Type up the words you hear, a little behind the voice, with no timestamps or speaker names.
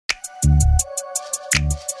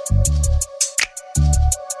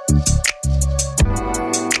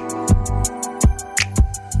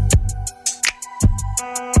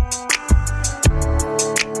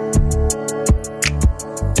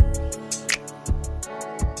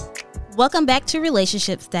Welcome back to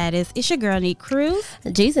Relationship Status. It's your girl, Neat Cruz.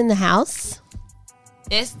 G's in the house.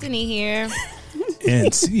 Destiny here.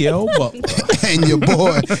 And CL Butler. And your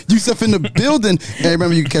boy, Yusuf in the building. And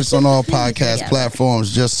remember, you can catch us on all podcast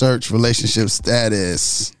platforms. Just search Relationship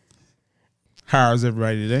Status. How's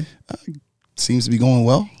everybody today? Seems to be going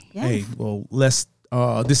well. Yes. Hey, well,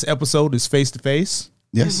 this episode is face to face.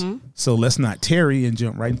 Yes. So let's not tarry and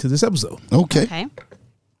jump right into this episode. Okay.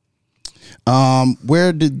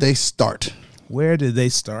 Where did they start? Where did they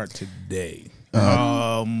start today?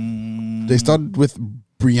 They started with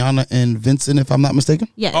Brianna and Vincent, if I'm not mistaken.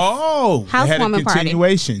 Yes. Oh, they had a Housewarming party.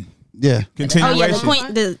 continuation. Yeah. Oh, Continuation. yeah, the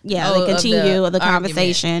point, the continue of the argument.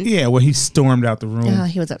 conversation. Yeah, where he stormed out the room. Oh,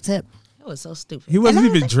 he was upset. That was so stupid. He wasn't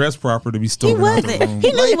even dressed proper to be He storming out the wasn't. room.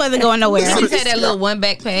 He knew he wasn't going nowhere. He just had that little one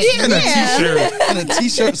backpack. And a t-shirt. And a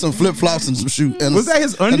t-shirt, some flip-flops, and some shoes. Was that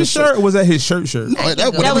his undershirt or was that his shirt? No,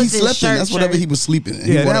 whatever That he was his slept in. That's shirt. whatever he was sleeping in.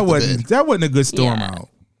 He Yeah, went up to bed. that wasn't a good storm Yeah. out.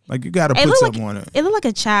 Like, you got to It put looked something on it. It looked like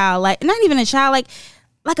a child, like not even a child,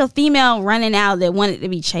 like a female running out that wanted to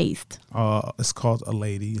be chased. It's called a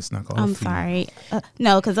lady. It's not called a I'm female. sorry.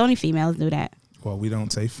 No, because only females do that. Well, we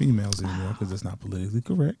don't say females anymore because it's not politically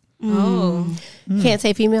correct. Oh, Can't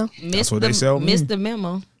say female. missed what they sell me. Missed the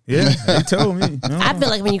memo. Yeah, they told me. No. I feel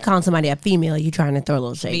like when you call somebody a female, you're trying to throw a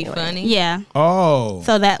little shade. Be anyway. funny. Yeah. Oh.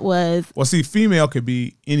 So that was Well, see, female could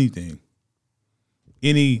be anything.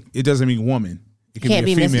 It doesn't mean woman. It can Can't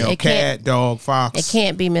be a be Mr. female. It can't- Cat, dog, fox. It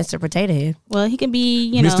can't be Mr. Potato Head. well, he can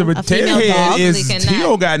be a Mr. Potato female Head dog. is, They he cannot.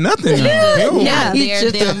 don't got nothing. He don't- Yeah.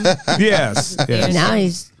 They're them. Yes. yes. Now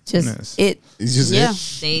he's just Yes. it. He's just Yeah.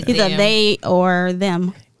 They, He's a them. they or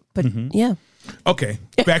them. But yeah, Okay,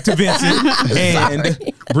 back to Vincent and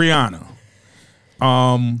Brianna.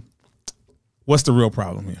 What's the real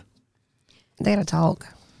problem here? they gotta talk.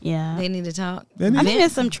 Yeah. They need to talk. I think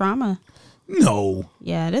there's some trauma. No.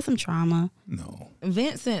 Yeah, there's some trauma. No.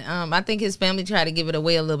 Vincent, I think his family tried to give it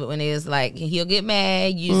away a little bit when it was like, he'll get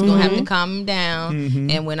mad. You just gonna have to calm him down.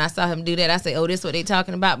 And when I saw him do that, I said, oh, this is what they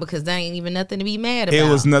talking about, because there ain't even nothing to be mad about. It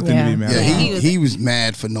was nothing Yeah. to be mad Yeah, about. he was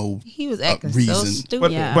mad for no. He was acting so reason.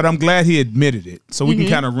 stupid. But I'm glad he admitted it. So we can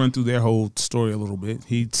kind of run through their whole story a little bit.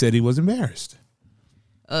 He said he was embarrassed.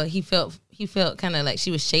 He felt kind of like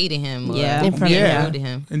she was shading him. Yeah. In front of being him. rude to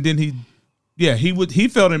him. And then he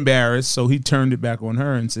felt embarrassed, so he turned it back on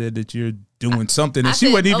her and said that you're doing something, and I she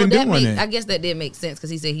said, wasn't even doing I it. guess that did make sense, because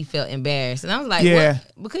he said he felt embarrassed, and I was like, Yeah.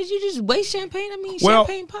 what? Because you just waste champagne? I mean, Well,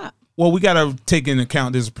 champagne pop. Well, we got to take into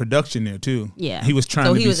account there's a production there too. Yeah. He was trying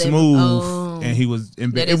So to he be was smooth, and he was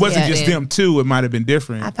embarrassed. It is wasn't what just it is. them two. It might have been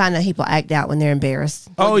different. I find that people act out when they're embarrassed.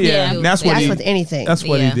 Oh yeah, Yeah. that's what That's he. with anything. That's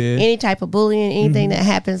what Yeah. he did. Any type of bullying, anything that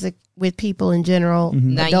happens with people in general,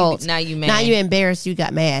 Now adults. you mad. Now you embarrassed. You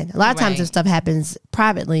got mad. A lot of times, Right. if stuff happens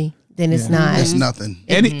privately, then it's not. It's nothing.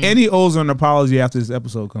 And he owes her an apology after this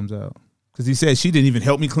episode comes out, because he said she didn't even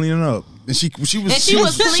help me clean it up. And she was And she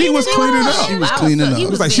was cleaning up. She was cleaning up. It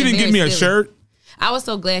was like she didn't give me a shirt. I was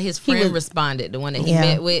so glad his friend responded, the one that he Yeah.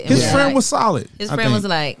 met with. and His was friend like- was solid. His I friend was think.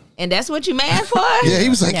 like, and that's what you mad for? Yeah, he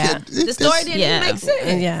was like, Yeah. The story didn't Yeah. make sense.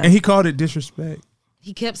 And yeah. And he called it disrespect,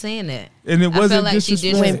 He kept saying that. and it I wasn't felt like she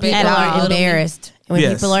disrespect. when disrespected people At all. are embarrassed, when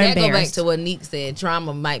Yes. people are That go back embarrassed, to what Neek said.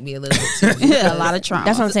 Trauma might be a little bit too. a lot of trauma.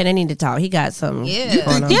 that's what I'm saying. They need to talk. He got some. Yeah. You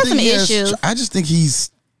think, He has some he has- issues. I just think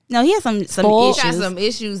he's. No, he has some Bull. He got issues. some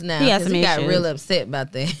issues now. He has 'cause some he got issues. real upset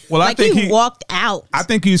about that. Well, Like I think he walked out. I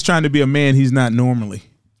think he's trying to be a man he's not normally.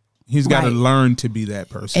 He's got to Right. learn to be that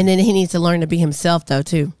person. And then he needs to learn to be himself, though,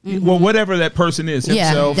 too. Well, whatever that person is,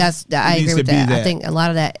 himself. Yeah, I he needs agree with to be that. I think a lot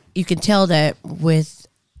of that, you can tell that with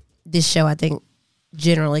this show, I think,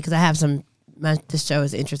 generally, because I have this show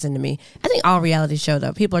is interesting to me. I think all reality show,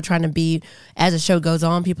 though, people are trying to be, as the show goes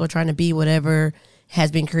on, people are trying to be whatever has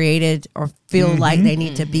been created or feel like they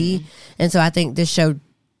need to be. And so I think this show,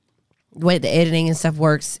 the way the editing and stuff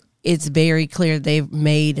works, it's very clear they've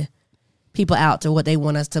made people out to what they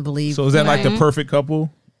want us to believe. So is that like the perfect couple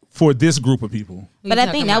for this group of people? But I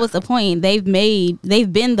think that was the point. They've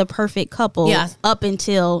been the perfect couple Yes. up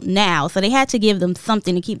until now. So they had to give them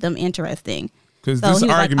something to keep them interesting. Because So this he was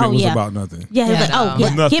like, argument oh, was yeah. about nothing. Yeah, he was Yeah, like, oh, no.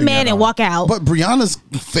 yeah, Nothing get mad at and all. walk out. But Brianna's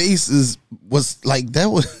face was like that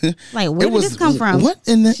was Like, where it did this come from? What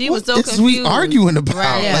in the She was so what is we confused. arguing about?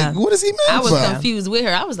 Right. Yeah. Like, what is he I mad was about? confused with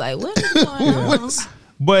her. I was like, what is going on? What is-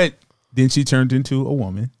 But then she turned into a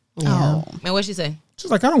woman. Yeah. Oh. And what'd she say? She's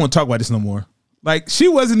like, I don't want to talk about this no more. Like, she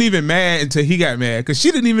wasn't even mad until he got mad because she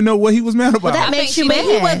didn't even know what he was mad about. that I makes think you she-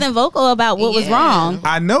 mad. He wasn't vocal about what was Yeah. wrong.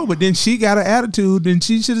 I know, but then she got an attitude. Then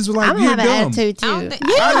she should have been like, I'm "You're having dumb." an attitude too. I don't think, I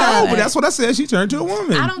know, Yeah. but that's what I said. She turned to a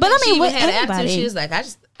woman. I don't But think I mean, she even with had an attitude. anybody. She was like,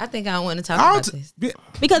 I think I don't want to talk I'll about t- this. yeah.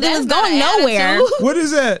 Because it was That's not going an nowhere. attitude. What is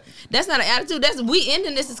that? That's not an attitude. That's we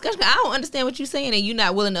ending this discussion. I don't understand what you're saying, and you're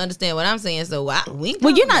not willing to understand what I'm saying. So we ain't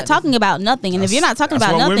Well, you're not about talking about nothing. And if you're not talking That's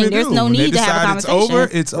about what nothing, women there's do. no When they need to have a decide conversation. It's over.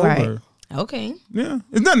 Right. It's over. this. Okay. Yeah,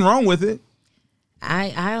 there's nothing wrong with it.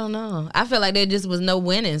 I don't know. I felt like there just was no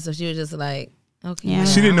winning, so she was just like, okay. Yeah.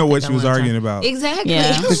 She didn't know I don't what think she I was wanna arguing talk. about. Exactly.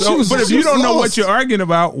 Yeah. So, was- but if she you was don't know what lost. you're arguing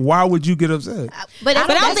about, why would you get upset? But I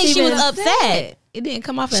don't think she was upset. It didn't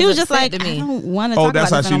come off. She as was just upset like, to I me. don't want to Oh, talk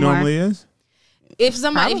that's about how this she anymore. normally is. If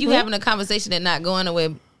somebody, if you Probably. having a conversation and not going nowhere,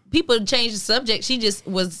 people change the subject. She just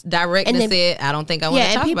was direct And and, then- said, "I don't think I want to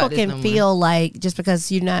Yeah, talk and people about this can no more." feel like just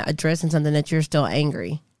because you're not addressing something that you're still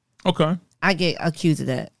angry. Okay, I get accused of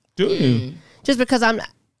that. do you? Just because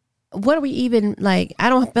what are we even like? I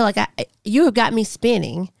don't feel like you have got me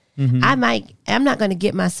spinning. Mm-hmm. I'm not going to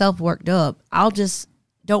get myself worked up.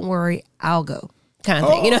 Don't worry, I'll go kind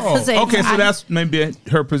of thing. You know what I'm saying? Okay, so that's maybe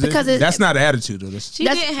her position. Because That's not an attitude of this. She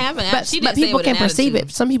didn't have an. But, She but didn't say people with can an perceive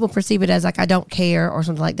attitude. it. Some people perceive it as like I don't care or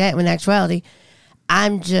something like that. When in actuality,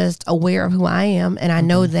 I'm just aware of who I am, and I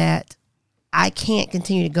know that I can't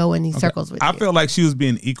continue to go in these circles with I you. feel like she was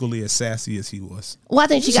being equally as sassy as he was. Well, I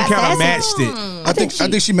think she got Kind of sassy. matched it. I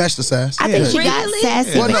think she matched the sass. I think Yeah. she got Really?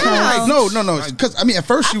 sassy. Well, because- no. Because I mean, at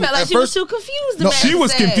first I felt like at she was first, too confused. No, about She it.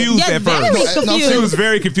 was confused Yeah, at very first. confused. She was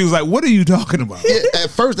very confused. Like, what are you talking about? yeah, at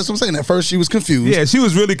first, that's what I'm saying. At first, she was confused. Yeah, she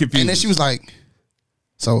was really confused. And then she was like,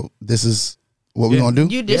 "So this is what we're gonna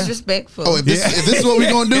do? You disrespectful. Oh, if this is what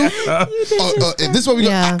we're gonna do, if this is what we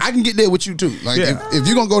Yeah. gonna, I can get there with you too. Like Yeah. if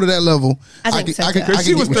you're gonna go to that level, I I think can, so, I can, too. I Because can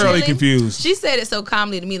she was get with you. thoroughly Really? confused. She said it so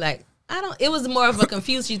calmly to me, like I don't. It was more of a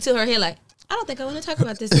confused. She took her head like I don't think I want to talk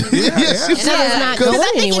about this anymore. Yeah, she And said I was it. like, Going Because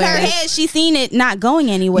I think in her anywhere. head, she seen it not going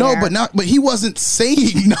anywhere. No, but he wasn't saying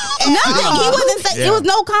no. No, he wasn't saying. Yeah. It was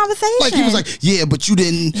no conversation. Like he was like, yeah, but you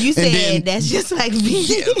didn't. You and said then, that's just like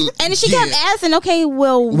me. and she yeah. kept asking, "Okay,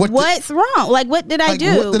 well, What the- what's wrong? Like, what did I Like,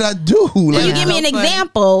 do? what did I do? Can Like, you give me an So funny.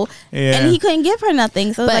 example?" Yeah. And he couldn't give her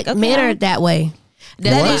nothing. So But like, okay, men are that way.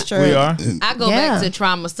 that What? is true. We are. I go Yeah. back to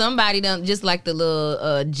trauma. Somebody done just like the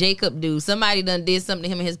little Jacob dude. Somebody done did something to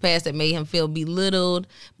him in his past that made him feel belittled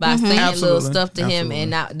by saying Absolutely. little stuff to him, Absolutely. and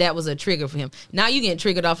now that was a trigger for him. Now you getting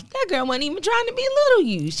triggered off. That girl wasn't even trying to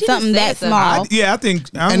belittle you. She Something just said that small. Yeah, I think.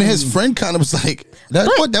 and his friend kind of was like,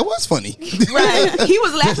 that was funny. Right. He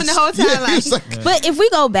was laughing the whole time. Yeah, he like, was like, But if we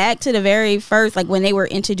go back to the very first, like when they were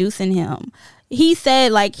introducing him, he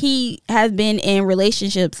said like he has been in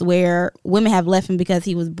relationships where women have left him because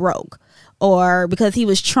he was broke or because he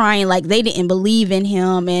was trying, like they didn't believe in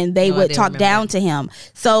him and they No, I would didn't talk remember down that. to him.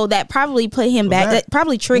 So that probably put him back. That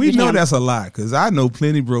probably We triggered know him. that's a lie because I know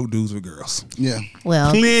plenty broke dudes with girls. yeah.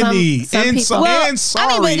 Well, Plenty. some And people. so- well, and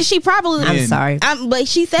sorry. I mean, but she probably. I'm sorry. But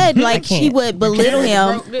she said like she can't. would belittle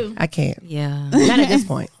him. broke dude. I can't. Yeah. Not at this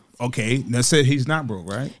point. Okay, that said he's not broke,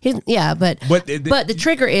 right? But But the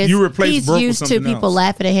trigger is you replace he's broke with used to something people else.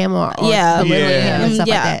 laughing at him or Yeah. belittling Yeah. him and stuff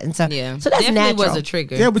Yeah. like that. And so, Yeah. so that's Definitely natural. was a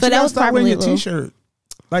trigger. Yeah, but So you that gotta was stop wearing your probably a little- t-shirt.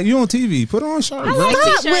 Like you on TV, put on a shirt. I bro. like Stop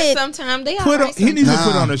t-shirts with- sometimes. They Put all on, he needs to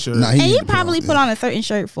put on a shirt. Nah, And he need to put probably on- put on a certain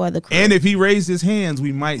shirt for the crew. And if he raised his hands,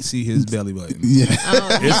 we might see his belly button. Yeah.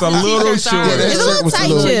 It's a little T-shirts short. are- Yeah, that It was a shirt little was a tight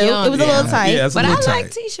little- too. young. It was a little Yeah. tight. Yeah, it's a But I little like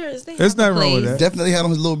tight. t-shirts. They There's have nothing a wrong with place. that. Definitely had on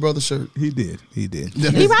his little brother's shirt. He did.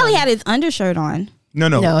 He probably had his undershirt on. No.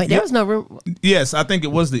 No, there was no room. Yes, I think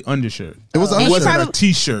it was the undershirt. It was And It he wasn't probably- a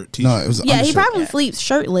t-shirt. No, it was. Yeah, he undershirt. probably sleeps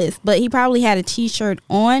shirtless, but he probably had a t-shirt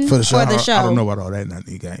on For the show. for the show. I don't know about all that. Now,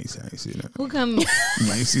 nigga, I ain't seen that. Who come?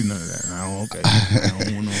 I ain't seen none of that. I don't. Okay. I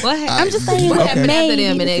don't want no. What happened? I'm just saying What what happened made after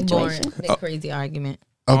them the and they born situation. that crazy argument?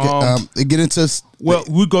 Okay. They get into. Well,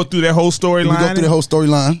 we go through that whole we storyline. go through the whole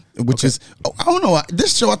storyline, which is I don't know.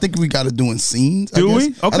 This show I think we got to do in scenes. Do I we?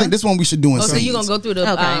 guess. Okay. I think this one we should do in Oh, scenes. so you gonna go through the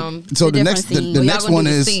Okay. So the different next the, scenes. the well, y'all next gonna one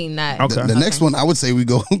do the is scene, not Okay. the next one I would say we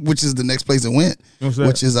go, which is the next place it went, What's that?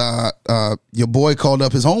 which is your boy called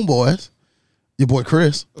up his homeboys, your boy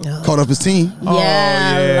Chris called up his team, Oh,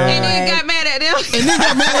 Yeah, yeah. And then got mad at them. and then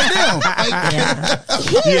got mad at them.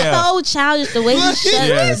 Like, He's Yeah. so childish the way he shuts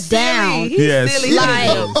Yes. down. He's Yes. silly.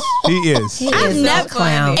 Like- He is. I've is never a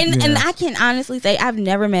clown. and I can honestly say I've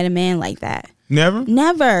never met a man like that. Never.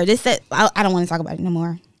 Never. This said I don't want to talk about it no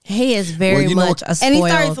more. He is very Well, you know much what- a spoiled. And he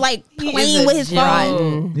starts like is playing a with his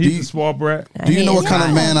phone. joke. He's a small brat. do you know what He kind of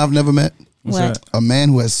is. man I've never met? What's What? that? A man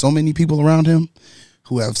who has so many people around him,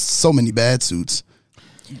 who have so many bad suits.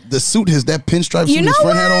 The suit, that pinstripe suit You know his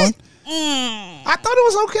friend had on. what? I thought it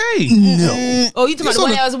was okay. No. Oh, you talking about the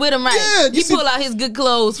one that was with him, right? Yeah, he pulled out his good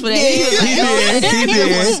clothes for that.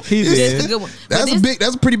 He did. Just a good one.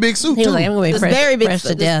 That's a pretty big suit He too. was like, I'm going to be fresh, very big fresh to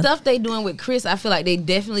stuff. The death. stuff they doing with Chris, I feel like they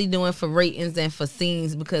definitely doing for ratings and for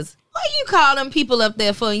scenes because what you call them people up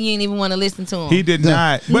there for and you ain't even want to listen to them. He did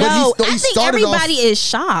not. But No, he I think started everybody is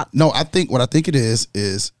shocked. No, what I think it is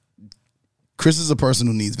Chris is a person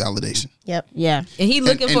who needs validation. Yep. Yeah. and he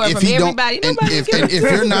looking for it if from he don't- everybody. and Nobody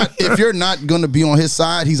if you're not going to be on his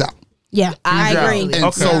side, he's out. Yeah. I out. agree. And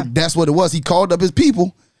Okay. so that's what it was. He called up his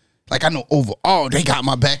people. Like, I know overall they got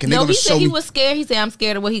my back and they're No, going he to said show he me. was scared. He said, I'm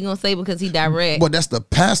scared of what he going to say because he direct. Well, that's the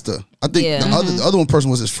pastor. I think Yeah. the other one person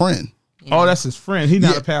was his friend. oh, that's his friend. He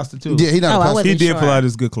not Yeah. a pastor too. Yeah, he not Oh, I a pastor. wasn't He did sure. pull out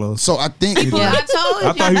his good clothes. So I think I told you.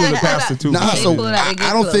 I thought he was a pastor too. Nah, They so pulled out their I good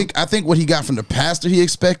don't clothes. think. I think what he got from the pastor, he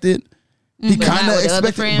expected. He But not kind of with the other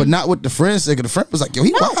expected, friend? but not with the friend. The friend was like, "Yo,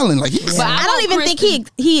 he wilding." Like he's But I don't want even Chris think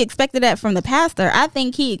he expected that from the pastor. I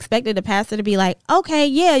think he expected the pastor to be like, okay,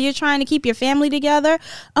 yeah, you're trying to keep your family together.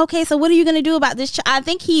 Okay, so what are you going to do about this? I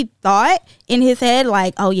think he thought in his head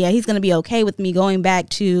like, oh yeah, he's going to be okay with me going back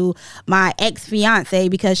to my ex-fiance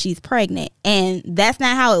because she's pregnant. And that's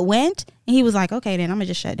not how it went. And he was like, okay, then I'm going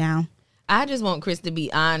to just shut down. I just want Chris to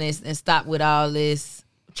be honest and stop with all this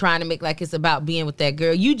trying to make like it's about being with that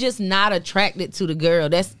girl. You just not attracted to the girl.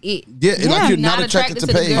 That's it. yeah, like you're not attracted to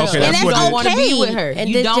the Paige. girl. Okay, and that's you what don't it want to is. be with her. And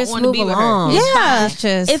you then don't just want to move be with along. her. Yeah. It's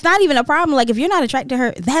just- It's not even a problem. Like if you're not attracted to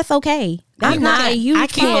her, that's okay. That's I'm not not- a huge I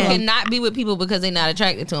People can't. cannot be with people because they're not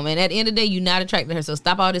attracted to them. And at the end of the day, you're not attracted to her. So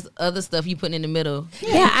stop all this other stuff you putting in the middle.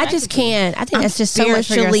 Yeah, I just can't. I think that's just so much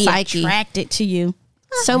for your Spiritually psyche. attracted to you.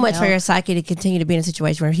 So much for your psyche to continue to be in a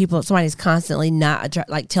situation where somebody's constantly not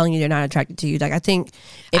like telling you they're not attracted to you. Like I think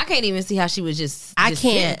I can't even see how she was just I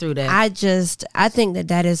sitting can't. through that. I think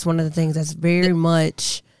that is one of the things that's very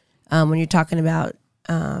much when you're talking about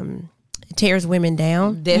it tears women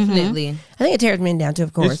down. Definitely. I think it tears men down too,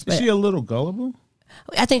 of course. Is But she a little gullible?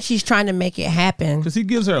 I think she's trying to make it happen. Because he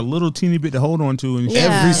gives her a little teeny bit to hold on to, and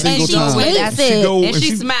Every single And she time. waits it. she go And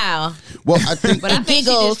she smile. Well, I think But I think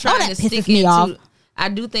she giggles. just trying Oh, to that pisses stick me into. off. I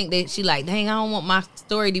do think that she like, dang, I don't want my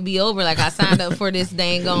story to be over. Like I signed up for this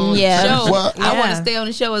dang on Yeah. show. Well, I want Yeah. to stay on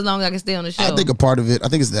the show as long as I can stay on the show. I think a part of it. I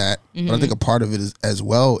think it's that, but I think a part of it is as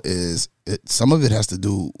well is some of it has to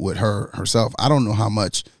do with herself. I don't know how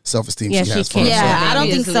much self-esteem Yeah, she she has for can't. herself. Yeah, I don't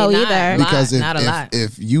think so Obviously either. not. Because not a lot.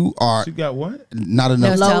 if you are she got what? not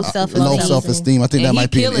enough Low self-esteem. low self-esteem, I think And that he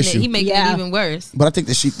might be an killing issue. it. He making Yeah. it even worse. But I think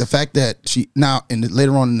that the fact that she now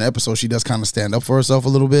later on in the episode, she does kind of stand up for herself a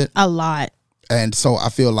little bit, A lot. and so I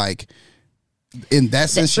feel like in that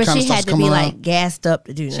sense, she But kind of she starts had to coming be around. like gassed up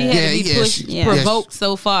to do that. She had Yeah, to be yeah, pushed, she- provoked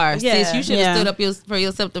so far. Yeah. Sis, you should have Yeah. stood up for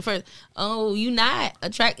yourself the first. Oh, you not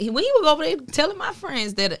attractive. When he was over there telling my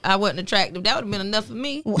friends that I wasn't attractive, that would have been enough for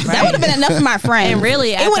me. That would have been enough for my friend. And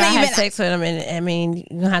really, it after I wouldn't had even. sex with him, and I mean, you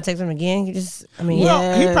gonna have sex with him again? You just, I mean,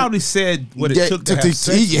 Well, he probably said what it Yeah, took to have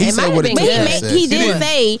sex. he It might said have what it been took. But to have sex. he did didn't.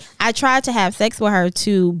 say, I tried to have sex with her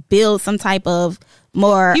to build some type of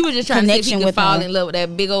more He was just trying to see if he connection could with fall her. in love with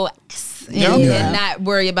that big old ass and, Yeah. and not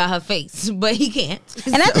worry about her face. But he can't.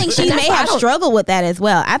 And I think she may have struggled with that as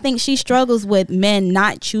well. I think she struggles with men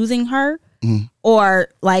not choosing her or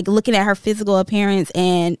like looking at her physical appearance,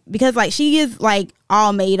 and because like she is like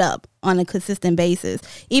all made up on a consistent basis.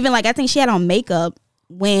 Even like I think she had on makeup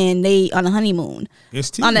when they on the honeymoon. It's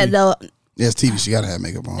TV. On the Yeah, it's TV. She gotta have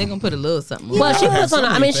makeup on. They're going to put a little something on. Well, she Yeah. puts on.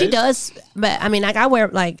 I Somebody mean, she face. does, but I mean, like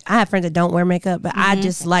I have friends that don't wear makeup, but I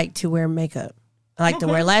just like to wear makeup. I like to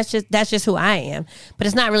wear. That's just who I am. But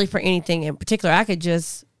it's not really for anything in particular. I could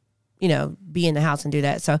just, be in the house and do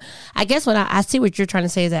that. So I guess what I see what you're trying to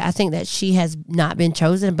say is that I think that she has not been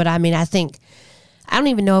chosen. But I mean, I don't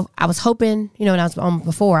even know if I was hoping, when I was on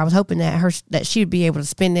before, I was hoping that she would be able to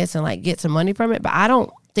spend this and like get some money from it. But I don't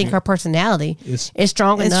think her personality It's- is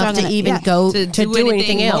strong It's enough strong to enough, even yeah. go To to do do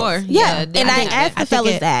anything anything more. else. Yeah, Yeah, and I think asked I the think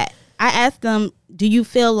fellas it- that. I asked them, do you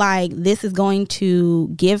feel like this is going to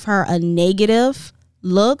give her a negative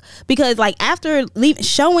look? Because like after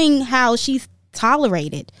showing how she's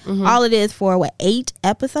tolerated all it is for 8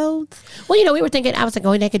 episodes? Well, we were thinking, I was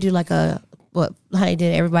like, they could do like a, what, how they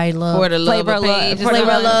did Everybody Love. For the Love Flavor of Love. Page.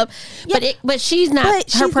 Flavor of Love. But she's not,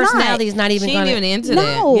 But her she's personality is not even She going ain't even into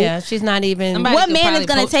No. that. Yeah, she's not even. Somebody What could man probably is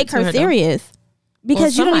going to post take it to her her, though. serious?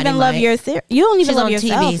 Because you don't somebody even love might. you don't even She's love on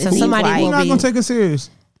yourself. TV, it so seems somebody like. will You're not be- gonna take her serious.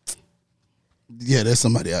 Yeah, there's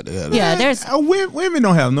somebody out there. Yeah, there's. Women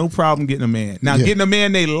don't have no problem getting a man. Now, Yeah. getting a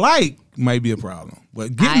man they like might be a problem,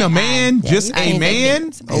 but getting a man, just I a ain't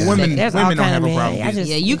man, think or women, There's all women don't kind have of a problem. men. I getting- just-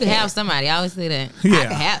 Yeah, you can have somebody. I always say that. I Yeah.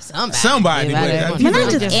 can have somebody. Somebody, If I but didn't I- want But to. not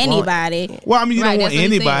People just just want- anybody. Well, I mean, you Right, don't want that's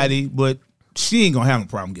what he's anybody, but she ain't gonna have a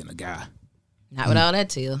problem getting a guy. Not with all that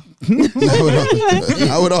tail. Not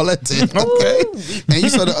with all that tail. Okay. And you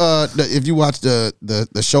saw if you watch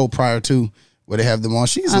the show prior to where they have them on,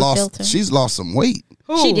 she's lost some weight.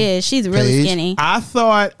 She did. She's really Paige. skinny. I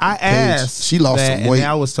thought I asked. She lost that, some weight.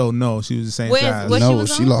 And I was told no, she was the same size. What No,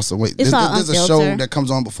 she she lost some weight. It's called There's a show Unfiltered. that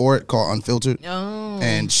comes on before it called Unfiltered. Oh.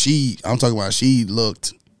 And I'm talking about she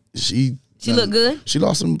looked good? She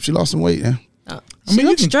lost some weight, yeah. She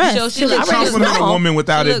looks you can stressed. So she looked compliment a woman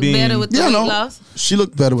without she it looked being. better with the Yeah, weight no. loss. She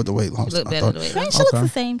looked better with the weight loss. Look I better thought. with the weight Man, loss. she looks Okay. the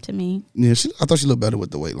same to me. Yeah, I thought she looked better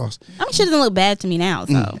with the weight loss. I mean, she doesn't look bad to me now.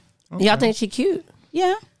 So Y'all think she cute?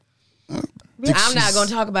 yeah. I'm not gonna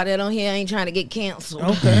talk about that on here. I ain't trying to get canceled.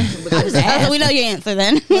 Okay. So we know your answer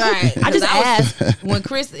then. Right. I just asked.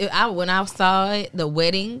 When I saw it, the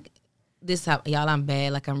wedding. Y'all, I'm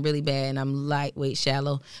bad. Like, I'm really bad, and I'm lightweight,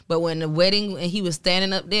 shallow. But when the wedding and he was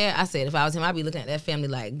standing up there, I said, if I was him, I'd be looking at that family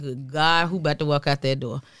like, good God, who about to walk out that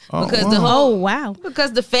door? Because the Oh whole wow.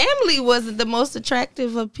 because the family wasn't the most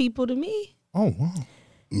attractive of people to me. Oh wow.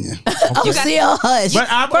 Yeah. Oh, Sia, hush. But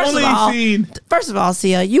I've First only of all, seen. First of all,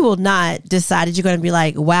 Sia, you will not decide that you're going to be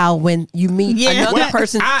like, wow, when you meet another Well,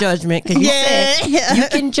 person's judgment. Because you said you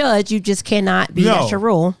can judge, you just cannot be. No. That's your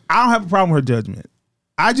rule. I don't have a problem with her judgment.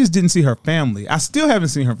 I just didn't see her family. I still haven't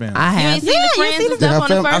seen her family. I You have. ain't seen the you friends seen and the- stuff Her on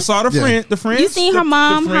the fam- I first. saw the Yeah. friend. The friends. You seen her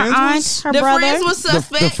mom, her friends aunt, was- her The brother. friends was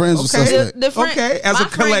suspect. The friends was Okay. suspect. The friend, Okay, as my a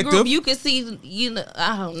friend collective. group, you could see,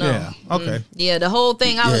 I don't know. Yeah, okay. Yeah, the whole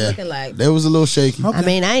thing, I was Yeah. looking like, That was a little shaky. I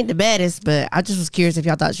mean, I ain't the baddest, but I just was curious if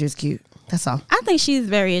y'all thought she was cute. That's all. I think she's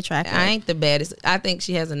very attractive. I ain't the baddest. I think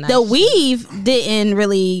she has a nice. The weave didn't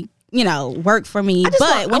really, work for me. I just But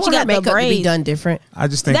want once you her got the makeup to be braids, done different. I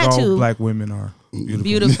just think That all too. black women are beautiful.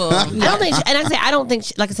 beautiful. I don't think, I don't think,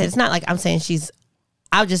 like I said, it's not like I'm saying she's.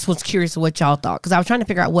 I just was curious of what y'all thought because I was trying to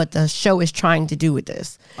figure out what the show is trying to do with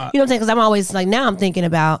this. You know what I'm saying? Because I'm always like, now I'm thinking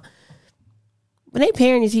about when they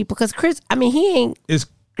pairing these people. Because Chris, I mean, he ain't. Is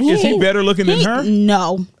he better looking than her?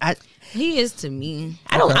 no. He is to me.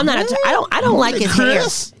 I don't. I'm not. I don't like his hair.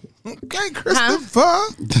 Chris. Okay, Christopher.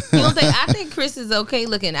 I think Chris is okay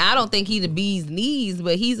looking. I don't think he the bee's knees,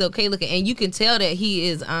 but he's okay looking, and you can tell that he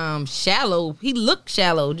is shallow. He looks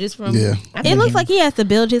shallow just from Yeah. It looks like he has to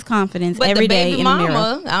build his confidence But every the day baby in the mirror.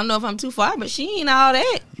 mama, I don't know if I'm too far, but she ain't all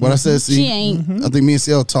that. What I said, see, She ain't. I think me and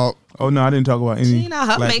CL talked. Oh no, I didn't talk about any. She ain't all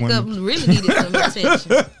her black makeup women. really needed some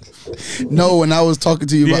attention. No, when I was talking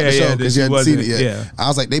to you about Yeah, the show yeah, because that you she hadn't seen it wasn't- yet. yeah. I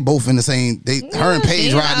was like, they both in the same. Her and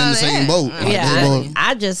Paige she riding in the all same that. boat. Like, Yeah, they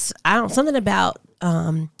both- I don't. Something about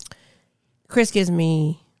Chris gives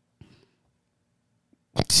me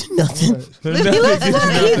nothing.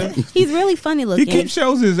 He's really funny He looking. keeps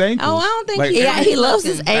shows his ankles. Oh, I don't think Like, he- Yeah, he loves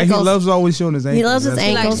his Like, ankles. he loves always showing his ankles. He loves his That's-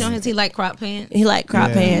 He like ankles. showing his, he like crop pants. He like crop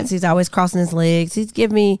Yeah. pants. He's always crossing his legs. He's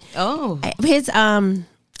give me Oh, his Some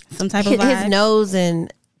type of his vibe. nose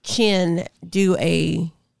and chin do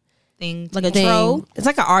a thing. Like a thing. troll. It's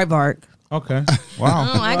like an aardvark. Okay.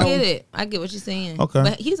 Wow. Oh, I get it. I get what you're saying. Okay.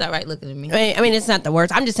 But he's all right looking at me. I mean, it's not the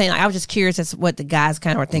worst. I'm just saying. Like, I was just curious as to what the guys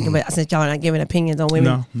kind of were thinking. But since y'all are not giving opinions on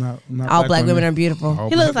women, No, not all black women are beautiful. All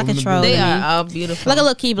He looks black like a women troll. are They to beautiful. me. are all beautiful. Like a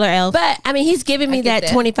little Keebler elf. But I mean, he's giving me get that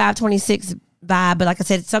that. 25, 26 vibe. But like I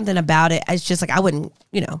said, it's something about it. It's just like I wouldn't.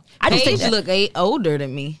 I just think Paige that, look older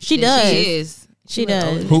than me. She than does. She is. She look does.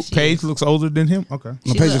 older than Who? she Paige is. looks older than him. Okay.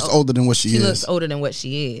 No, Paige looks older than what she She is. looks older than what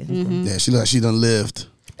she is. Yeah, she looks like she done lived.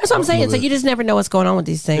 that's what I'm saying. So you just never know what's going on with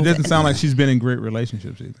these It things. doesn't sound like she's been in great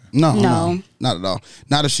relationships either. No, No. not at all.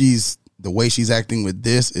 Not if she's the way she's acting with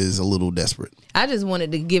this is a little desperate. I just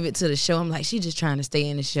wanted to give it to the show. I'm like, she just trying to stay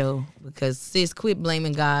in the show because sis, quit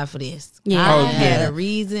blaming God for this. Yeah. I Oh, had yeah. a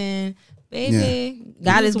reason, baby.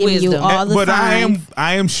 God is giving you all the But signs.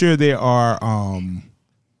 I am sure they are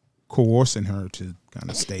coercing her to kind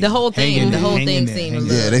of stay. The whole thing- hanging the there, whole hanging thing there, seemed hanging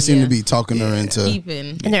a Yeah, there. they seem Yeah. to be talking her into.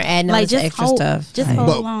 Keeping. and they're adding all Like, this just extra hold- stuff. just Like, hold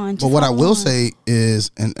But, on. but Just what I hold will on. say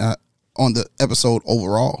is, and on the episode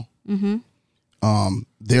overall,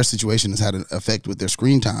 their situation has had an effect with their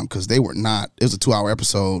screen time because they were not. It was a 2-hour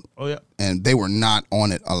episode, Oh yeah. and they were not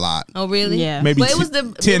on it a lot. Oh really? Yeah. Maybe But it was the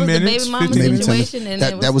 10 minutes, baby mama 15 minutes. situation, and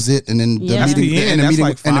That was it, and then the Yeah. meeting, That's the end. and the That's meeting,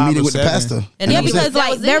 like and the 5 meeting or with the 7. pastor. And Yeah, that was because it. That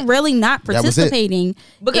like was they're it. really not That was it. participating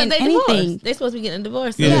because in they anything. divorced. They're supposed to be getting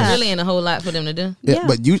divorced. So Yeah. there really ain't a whole lot for them to do. Yeah,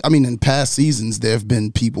 but I mean, in past seasons, there have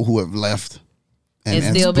been people who have left And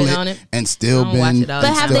still been split on it? and still I don't watch been. it all. But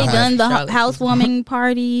and have still they done the Charlotte. housewarming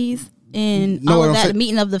parties and No, all what of I'm that, saying- the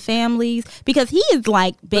meeting of the families? Because he is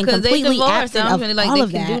like been Because they completely divorced. absent I don't of feel like all they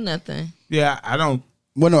of can that. do nothing. Yeah, I don't.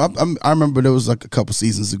 Well, no, I remember there was like a couple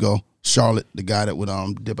seasons ago. Charlotte, the guy that would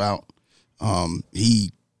dip out,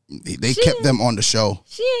 he they kept them on the show.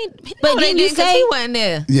 She ain't. But No, didn't they you didn't, 'cause say- he wasn't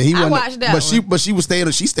there? Yeah, he I wasn't. watched that. But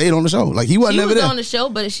she stayed on the show. Like he wasn't She never was there. on the show,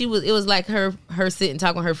 but it was like her sitting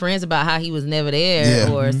talking with her friends about how he was never there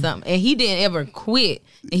Yeah. or something, and he didn't ever quit,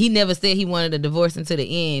 and he never said he wanted a divorce until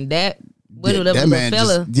the end. That Yeah, that that man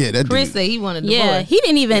fella, just- that Chris dude- said he wanted a divorce. Yeah, he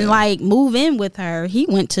didn't even like move in with her. He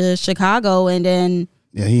went to Chicago and then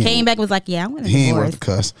Yeah, he came ain't, back and was like, "Yeah, I want a he ain't worth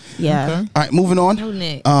divorce." the cuss. Yeah, All right, moving on. No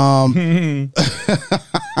neck.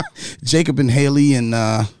 Jacob and Haley and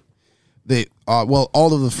they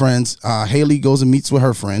all of the friends. Haley goes and meets with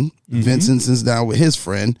her friend. Vincent sits down with his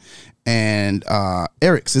friend, and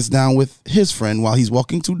Eric sits down with his friend while he's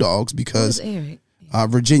walking two dogs because Who's Eric?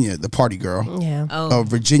 Virginia, the party girl, Yeah. Oh,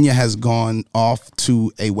 Virginia has gone off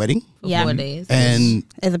to a wedding, for Yeah. 4 days. and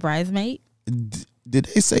as a bridesmaid. did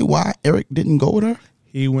they say why Eric didn't go with her?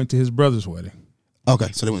 He went to his brother's wedding. Okay,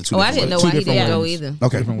 so they went two. Oh, I different didn't know ways. why he didn't go weddings. either.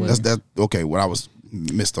 Okay, different that's that. Okay, what I was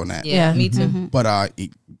missed on that. Yeah, Yeah. me too. But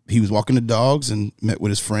he was walking the dogs and met with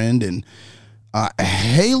his friend, and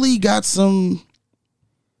Haley got some.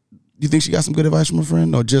 You think she got some good advice from her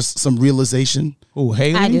friend, or just some realization? Oh,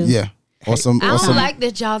 Haley. I do. Yeah, or some. I Or don't some like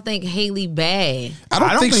that y'all think Haley bad. I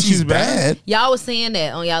don't think she's bad. Y'all was saying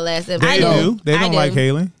that on y'all last episode. They do. They don't like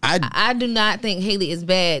Haley. I do not think Haley is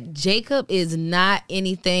bad. Jacob is not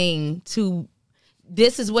anything to.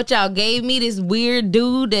 This is what y'all gave me, this weird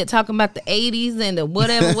dude that talking about the 80s and the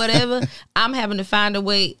whatever. I'm having to find a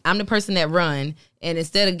way. I'm the person that run. And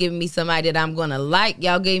instead of giving me somebody that I'm going to like,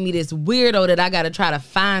 y'all gave me this weirdo that I got to try to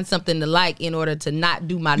find something to like in order to not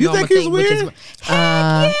do my You normal think he's thing, which is weird?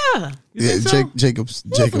 heck yeah. Yeah, Jacob's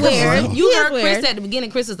Weird. fine. You He is heard Chris weird. at the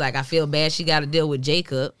beginning. Chris was like, I feel bad. She got to deal with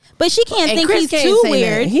Jacob. But she can't And think Chris he's can't too say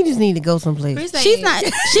weird. that. He just need to go someplace. Chris She's ain't- not.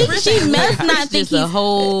 Chris She ain't must weird. not Chris think just a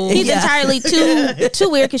whole. he's entirely too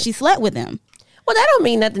weird because she slept with him. Well, that don't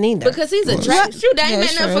mean nothing either. Because he's attractive. True, that ain't Yeah,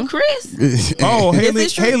 meant nothing true. for Chris. Oh, Haley,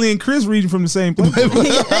 is true. Haley and Chris reading from the same place. They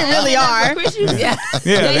really are. Chris, yeah.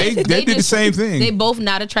 Yeah, they did the just- same thing. They both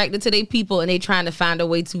not attracted to their people, and they trying to find a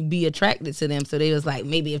way to be attracted to them. So they was like,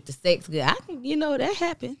 maybe if the sex good, that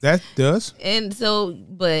happens. That does. And so,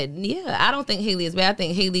 but yeah, I don't think Haley is bad. I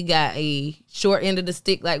think Haley got a short end of the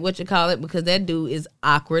stick, like what you call it, because that dude is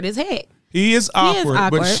awkward as heck. He is awkward,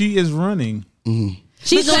 but awkward. she is running.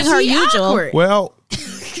 She's doing Because her he usual. awkward. Well,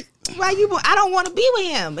 Why I don't want to be with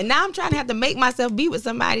him, and now I'm trying to have to make myself be with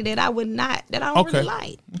somebody that I would not, that I don't Okay. really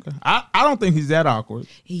like. I don't think he's that awkward.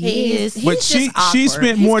 He is. He's But just she awkward.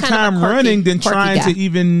 spent He's more kind of a time quirky- running than quirky trying guy. to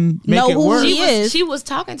even make Know it who work. he is. She was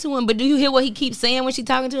talking to him, but do you hear what he keeps saying when she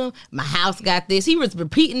talking to him? My house got this. He was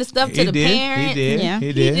repeating the stuff to He the did. parents. He did. Yeah. He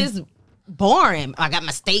He did. just boring. I got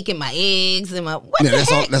my steak and my eggs and my what Yeah, the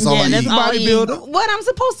that's all. heck? That's all Yeah, I that's eat. all- Bodybuilder. What I'm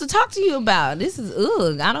supposed to talk to you about? This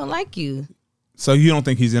is I don't like you. So you don't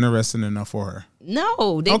think he's interested enough for her?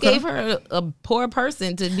 No, they Okay. gave her a poor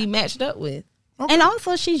person to be matched up with. And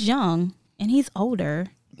also, she's young and he's older.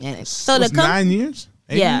 And So What's the com- 9 years?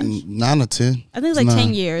 8 Yeah. years? 9 or 10. I think it's like 10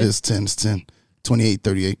 9. years. It's 10. It's 10. 28,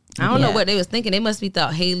 38. I don't know Yeah. what they was thinking. They must be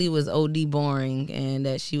thought Haley was OD boring and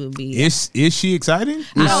that she would be. Is she exciting?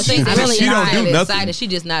 I don't think they really really don't not do that nothing. excited. She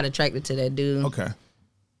just not attracted to that dude. Okay.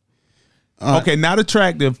 Okay, not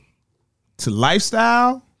attractive to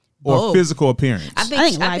lifestyle or Both. physical appearance. I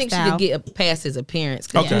think she lifestyle. could get past his appearance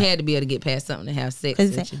because Okay. you had to be able to get past something to have sex.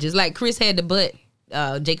 'Cause with you. Just like Chris had the butt,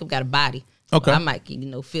 Jacob got a body. So Okay. I might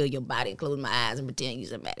feel your body, close my eyes, and pretend you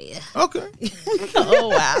somebody else. Okay. Oh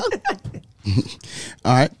wow!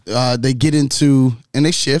 All right. They get into, and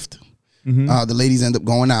they shift. The ladies end up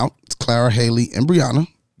going out. It's Clara, Haley, and Brianna.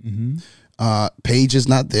 Paige is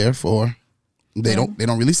not there for, they don't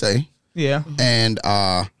really say. Yeah. And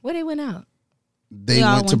Where they went out? they They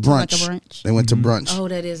all went to went to, like, brunch. a brunch. They went to brunch. Oh,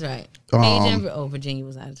 that is right. Um, Paige and Virginia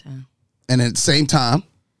was out of town. And at the same time,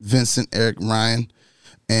 Vincent, Eric, Ryan,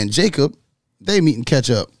 and Jacob, they meet and catch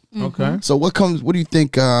up. Okay. So what do you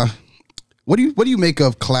think what do you make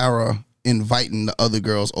of Clara inviting the other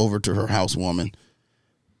girls over to her housewoman?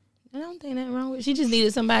 I don't think that wrong with it. She just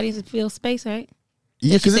needed somebody to fill space, right?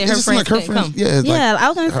 Yeah, because said it her just seems like her friends couldn't friends. Yeah, it's Yeah, like I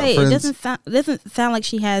was gonna her say friends- it doesn't sound like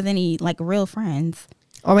she has any like real friends,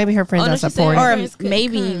 Or maybe her friends Oh, no, are she said supporting. her or friends couldn't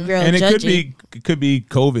maybe come. real And it judgy. could be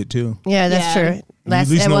COVID too. Yeah, that's Yeah. true. You at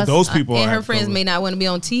least it know was- those people And are her friends may not want to be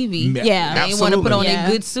on TV. Yeah. They want to put on Yeah.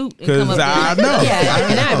 a good suit and come Because up I there. know. Yeah,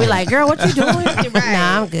 and I'd be like, girl, what you doing?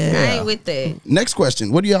 Nah, I'm good. I ain't with that. Next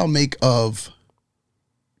question. What do y'all make of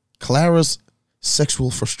Clara's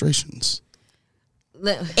sexual frustrations?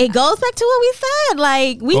 it goes back to what we said.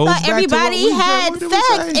 Like we Goes thought back to everybody what we had said. What did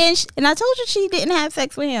we sex, say? and I told you she didn't have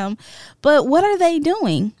sex with him. But what are they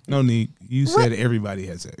doing? No, Neek, you said everybody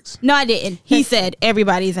has sex. No, I didn't. He said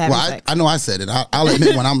everybody's having Well, sex. I know I said it. I'll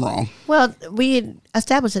admit when I'm wrong. Well, we had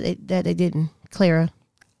established that they didn't. Clara.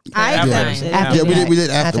 I After. established it. After. Yeah, we did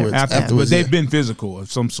afterwards. After, Afterwards, but they've yeah. been physical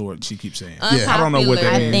of some sort. She keeps saying. Yeah. I don't know what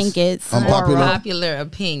that I is. think it's Unpopular. moral. Popular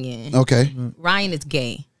opinion. Okay. Ryan is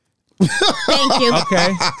gay. Thank you.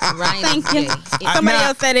 Okay. Ryan Thank is you. gay. Somebody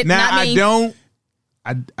else said it, Now not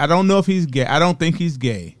me. I don't know if he's gay. I don't think he's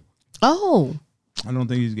gay. Oh, I don't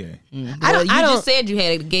think he's gay. Well, you just said you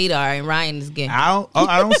had a gaydar and Ryan is gay. I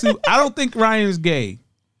don't think Ryan is gay,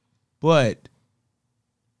 but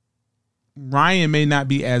Ryan may not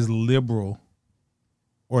be as liberal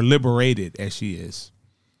or liberated as she is.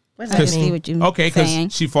 what I does can that see mean? what you Okay, saying.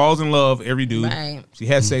 because she falls in love every dude. Right. She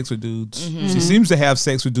has sex with dudes. She seems to have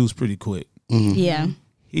sex with dudes pretty quick. Yeah.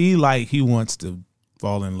 He wants to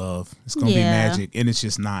fall in love. It's gonna be Yeah. magic, and it's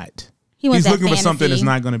just not. He wants He's that looking for something that's fantasy.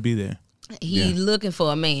 not going to be there. He's looking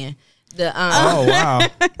for a man. The Oh wow!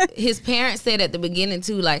 his parents said at the beginning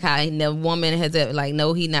too, like how the woman has like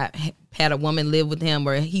no, he not had a woman live with him,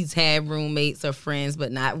 or he's had roommates or friends,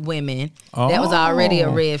 but not women. That was already a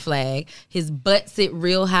Oh. red flag. His butt sit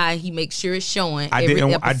real high. He makes sure it's showing. I every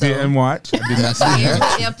didn't. episode. I didn't watch. I did not see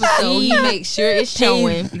that. Every episode, he makes sure it's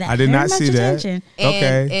showing. I did not see that. And,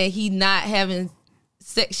 Okay. and he not having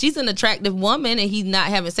sex. She's an attractive woman, and he's not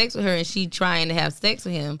having sex with her, and she trying to have sex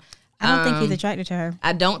with him. I don't think he's attracted to her.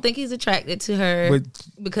 I don't think he's attracted to her But-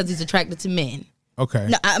 because he's attracted to men. Okay.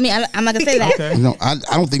 No, I mean, I'm not gonna say that. Okay. No, I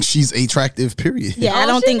don't think she's attractive. Period. Yeah, I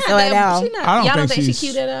don't she think not so at that- all. she not- I don't y'all don't think think she's she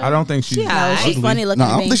cute at all? I don't think she's. She No, alright. she's funny looking No, I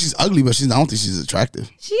to don't me. think she's ugly, but I don't think she's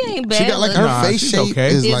attractive. She ain't bad. She got like her Nah, face she's shape okay.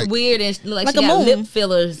 is It's like weird and like Like she a got moon. lip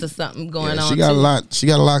fillers or something going yeah, on. she got too. a lot. She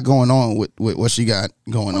got a lot going on with what she got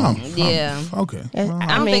going on. Yeah, Okay.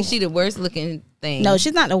 I don't think she the worst looking thing. No,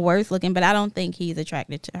 she's not the worst looking, but I don't think he's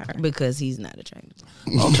attracted to her. because he's not attractive.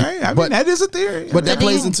 Okay. I mean, But- that is a theory. But that Do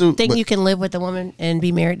plays you into. think but you can live with a woman and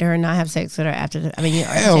be married to her and not have sex with her after the? I mean, you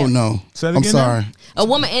hell no. Say it I'm again now? sorry. A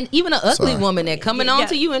woman and even an ugly Sorry. woman that coming on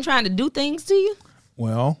to you and trying to do things to you.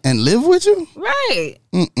 well, And live with you? Right.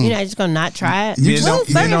 You're not just gonna not try it. You men just- don't,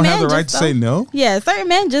 certain men don't have the men right just to say don't. no. Yeah, certain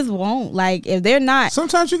men just won't. Like if they're not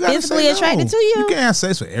Sometimes you got to physically say no. attracted to you. You can't have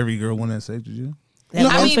sex with every girl when has sex with you. That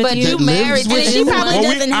I lives mean, with but you. you That married lives to with she you. probably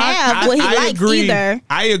Well, doesn't have what he likes agree. either.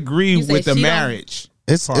 I agree You say with the she don't- marriage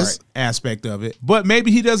It's- part it's- aspect of it, but maybe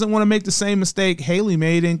he doesn't want to make the same mistake Haley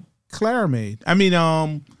made and Clara made. I mean,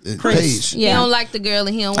 Chris. Paige. He Yeah. don't like the girl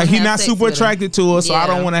and he don't. Like, He's he's not super attracted to her, so I Yeah.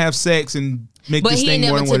 don't want to have sex and make But this he thing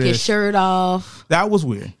more never than what took it his is. shirt off. That was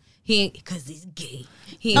weird. He because he's gay.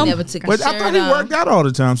 He never took his But shirt I thought he off. worked out all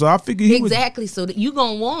the time, so I figured he would. Exactly. So that you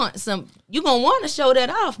gonna want to show that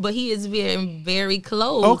off, but he is very, very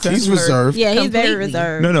close. Okay. He's to her reserved. Yeah, he's very completely.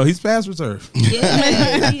 reserved. No, he's past reserve.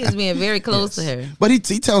 Yeah, he is being very close to her. But he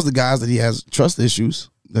tells the guys that he has trust issues.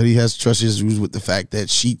 That he has trust issues with the fact that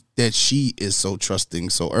she is so trusting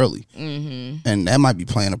so early, and that might be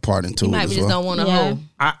playing a part into He it might as be just well. don't want to Yeah. hold.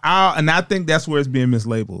 I think that's where it's being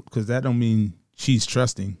mislabeled because that don't mean she's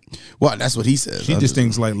trusting. Well, that's what he says. She just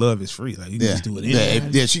thinks like love is free. Like you can yeah, just do it.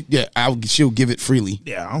 yeah, she'll give it freely.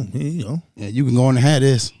 Yeah, I don't, you know. Yeah, you can go on and have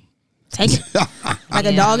this. Take it like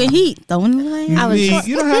a dog in heat. Throwing it away.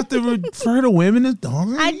 You don't have to refer to women as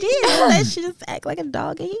dogs. I did. That she just act like a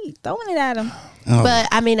dog in heat, throwing it at him. But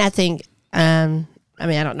I mean, I think. I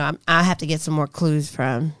mean, I don't know. I have to get some more clues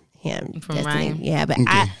from him. From Destiny. Ryan. Yeah, but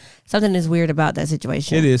something is weird about that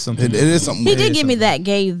situation. It is something. It is something. He weird. did give me that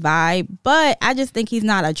gay vibe, but I just think he's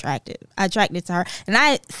not attracted to her. And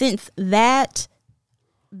I since that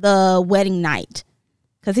the wedding night,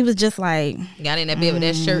 because he was just like, Got in that bed with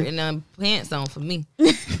that shirt and pants on for me.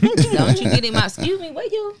 Don't you get in my excuse me, where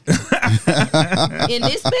you in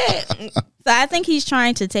this bed? so I think he's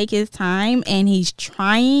trying to take his time and he's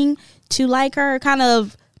trying to like her, kind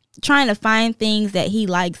of trying to find things that he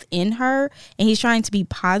likes in her, and he's trying to be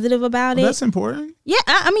positive about it. That's important. Yeah,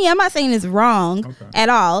 I mean, I'm not saying it's wrong at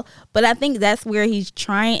all, but I think that's where he's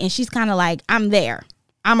trying, and she's kind of like, I'm there.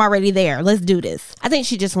 I'm already there. Let's do this. I think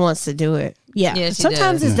she just wants to do it. Yeah. Yeah, she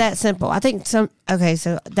Sometimes does. it's that simple. I think so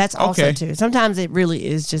that's also Okay. too. Sometimes it really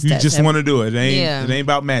is just You that just simple. want to do it. Yeah. It ain't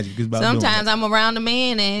about magic. It's about doing Sometimes it. I'm around a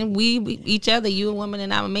man and we each other. You a woman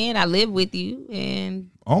and I'm a man. I live with you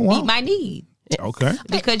and Oh, wow. meet my need Okay.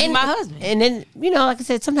 because you're my husband. And then, like I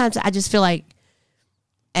said, sometimes I just feel like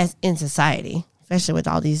as in society, especially with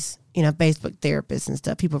all these, Facebook therapists and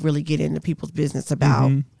stuff, people really get into people's business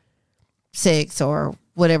about sex or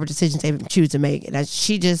whatever decisions they choose to make. And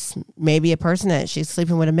she just may be a person that she's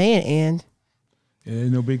sleeping with a man and Yeah,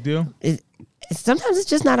 no big deal. Sometimes it's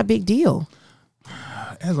just not a big deal.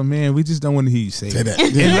 As a man, we just don't want to hear you say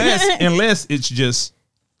that. Unless it's just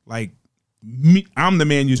like me, I'm the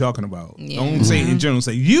man you're talking about. Yeah. Don't say in general.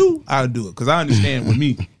 Say you, I'll do it because I understand with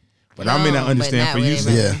me, but I may not understand not for you. with So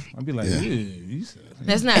everybody. I'll be like, yeah, you said.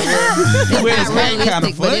 That's not real. It's not kinda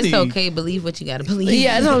realistic, but it's funny. okay. Believe what you got to believe.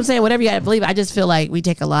 Yeah, that's what I'm saying. Whatever you got to believe. I just feel like we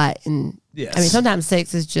take a lot, and Yes. I mean, sometimes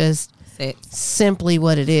sex is just Sex. simply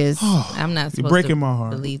what it is. I'm not supposed breaking to my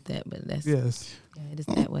heart. believe that, but that's Yes. yeah, it is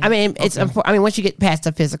that way. I mean, it's. I mean, once you get past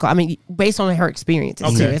the physical, I mean, based on her experiences,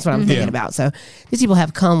 too, Okay. that's what I'm thinking Yeah. about. So these people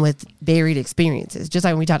have come with varied experiences, just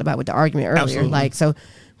like when we talked about with the argument earlier. Absolutely. Like, so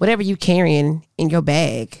whatever you carrying in your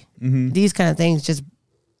bag, these kind of things just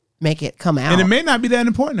make it come out. And it may not be that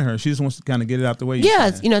important to her. She just wants to kind of get it out the way. you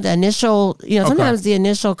Yeah, said. you know, the initial, sometimes the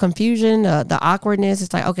initial confusion, the awkwardness.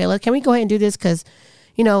 It's like, okay, look, can we go ahead and do this? Because,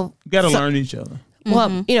 You got to learn each other.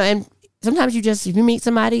 well, and sometimes if you meet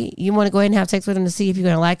somebody, you want to go ahead and have sex with them to see if you're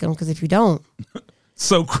going to like them. Because if you don't,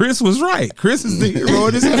 So Chris was right. Chris is the hero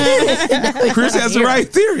of this. Chris has the right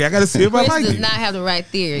theory. I got to see if I Chris like does it. not have the right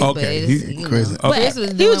theory. Okay, but it's, he- Crazy. Chris was, he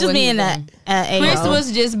was doing just what being was that. doing. Chris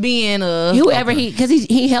was just being whoever because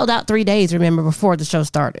he held out 3 days. Remember before the show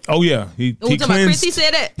started. Oh yeah, he We talking about Chris? cleansed. He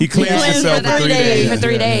said that. He cleansed cleansed himself for for 3 3 days. days. For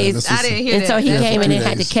 3 days. this I is- didn't hear And that. so he That's came what- in 3 and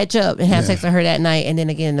had to days. catch up and have sex with her that night, and then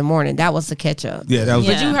again in the morning. That was the catch up. Yeah, that was.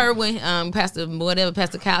 But Yeah. you heard when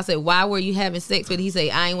Pastor Kyle said, "Why were you having sex with?" He said,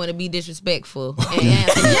 "I ain't want to be disrespectful." And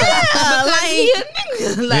because he a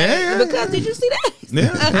nigga. Like, Yeah. because did you see that? Yeah.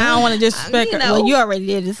 I don't want to disrespect You her. know. Well, you already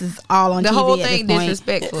did. This is all on The TV whole at thing this point.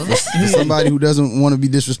 disrespectful. For somebody who doesn't want to be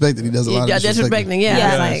disrespected, he does a lot of disrespecting. Disrespecting, yeah. Yeah,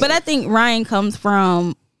 It's like- but I think Ryan comes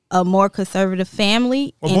from a more conservative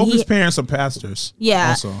family. Well, and both he- his parents are pastors. yeah,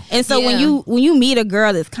 Also. and so Yeah. when you meet a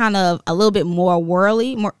girl that's kind of a little bit more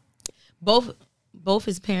worldly, more Both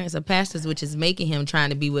his parents are pastors, which is making him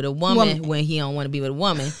trying to be with a woman when he don't want to be with a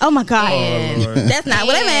woman. oh my god, And- Lord. that's not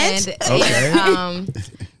what I meant.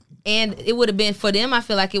 And it would have been for them. I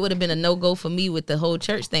feel like it would have been a no go for me with the whole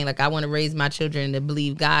church thing. Like I want to raise my children to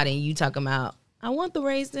believe God, and you talking about I want to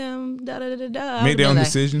raise them. Da da da da. I Make would've their own been like,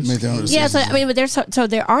 decisions. Make their own Yeah, so decisions. I mean, but there's so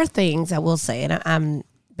there are things I will say, and I'm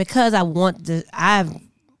because I want to. I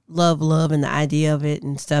love and the idea of it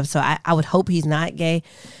and stuff. So I would hope he's not gay,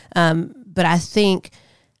 but I think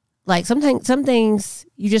like some things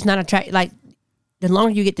you just not attract. Like the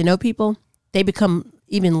longer you get to know people, they become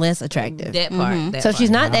even less attractive. That part. That So part. she's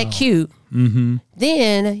not that cute. Mm-hmm.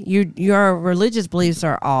 Then your religious beliefs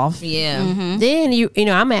are off. Yeah. Then you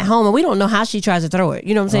know I'm at home and we don't know how she tries to throw it.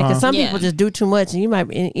 You know what I'm saying? Because some Yeah. people just do too much, and you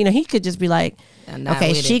might he could just be like, I'm not okay,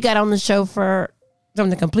 with she it. got on the show for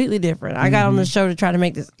something completely different. I got on the show to try to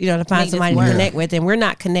make this, to find Make this somebody to work. connect with, and we're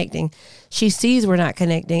not connecting. She sees we're not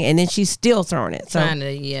connecting, and then she's still throwing it. So, Trying to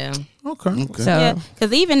Okay. Okay. so Yeah,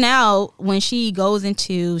 because even now, when she goes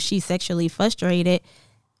into she's sexually frustrated,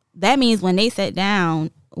 that means when they sat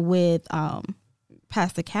down with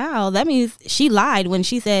Pastor Cal, that means she lied when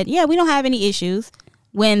she said, "Yeah, we don't have any issues."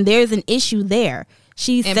 When there's an issue there,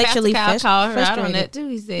 she's and sexually Pastor Kyle called her out on frustrated. that too.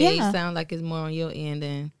 He said, Yeah. "You sound like it's more on your end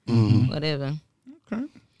than whatever." Okay.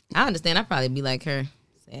 I understand. I'd probably be like her.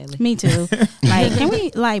 Sadly. Me too. Like, can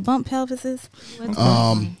we like bump pelvises?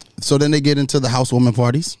 So then they get into the housewarming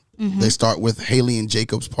parties. They start with Haley and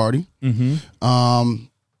Jacob's party.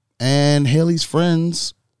 And Haley's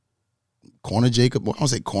friends corner Jacob. Well, I don't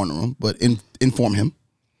say corner him, but inform him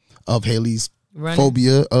of Haley's Running.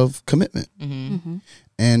 phobia of commitment.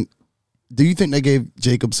 And do you think they gave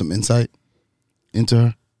Jacob some insight into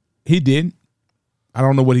her? He did. I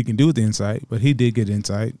don't know what he can do with the insight, but he did get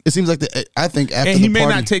insight. It seems like I think after And he the may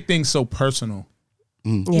party, not take things so personal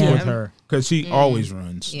yeah. with her because she always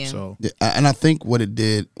runs. Yeah. So Yeah, and I think what it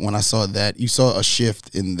did when I saw that, you saw a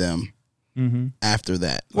shift in them after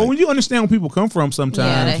that. well, when you understand where people come from, Yeah,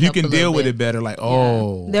 sometimes that you helped a can little deal with bit. it better. Like,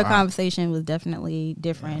 oh, Their conversation was definitely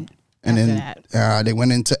different. and after then that. they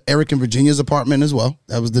went into Eric and Virginia's apartment as well.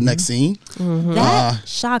 That was the next scene. That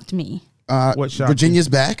shocked me. What shocked Virginia's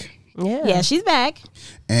back, Yeah. Yeah, she's back.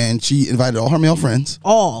 and she invited all her male friends.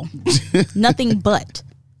 All nothing but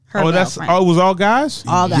her. oh, it was all guys.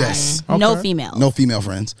 all guys. Yes. No Okay. females. No female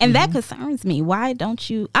friends. And that concerns me. Why don't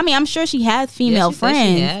you? I mean, I'm sure she has female Yeah, she said she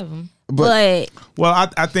friends, have 'em. but Well,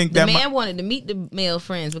 I think The that man wanted to meet the male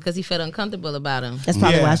friends because he felt uncomfortable about them. That's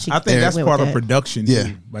probably why she. I think that's went part with of that. production. Yeah.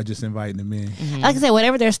 Too, by just inviting them in. Like I said,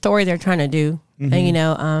 whatever their story they're trying to do,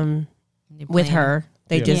 and with her,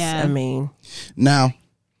 they Yeah. just. Yeah. I mean, Now,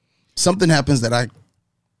 something happens that I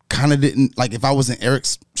kind of didn't like. If I was in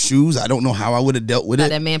Eric's shoes, I don't know how I would have dealt with Like it.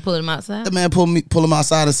 that man pulling him outside. The man pull him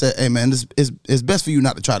outside and said, "Hey, man, it's best for you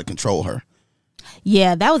not to try to control her."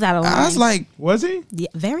 Yeah, that was out of line. I was like, Was he? yeah,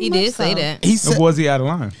 very He much did say so. that. he Or said. was he out of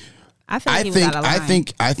line? I feel like he was out of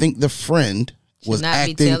line. I think the friend was not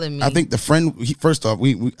be acting. telling me. I think the friend. First off,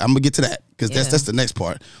 we I'm gonna get to that because Yeah. that's the next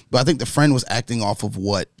part. But I think the friend was acting off of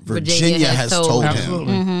what Virginia has told him,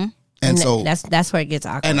 Absolutely. and And so that's where it gets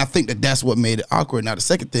awkward. and I think that's what made it awkward. Now the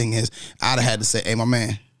second thing is I'd have had to say, "Hey, my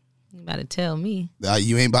man, You about to tell me.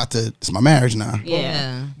 you ain't about to. It's my marriage now."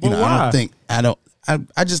 Yeah. You know, why?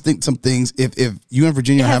 I just think some things. If you and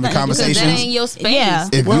Virginia are has having nothing to do with Because that conversations, ain't your space. Yeah.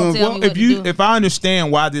 If Don't you- tell Well, me what to do. if I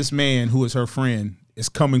understand why this man who is her friend is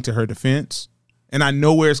coming to her defense, and I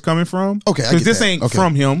know where it's coming from, Okay, I because get this that. ain't Okay.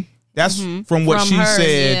 from him. That's from what From she her,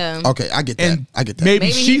 said. yeah. okay, I get that. And I get that. maybe,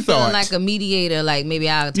 Maybe she he feeling thought. like a mediator. Like maybe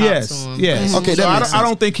I'll talk to yes, him. yes. Okay, so that I makes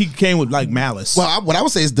don't think he came with like malice. Well, what I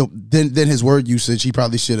would say is then his word usage. He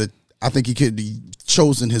probably should have. I think he could have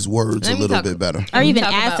chosen his words Let a me little talk- bit better. Or even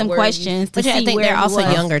Talk ask about some where questions to but see I think where they're he also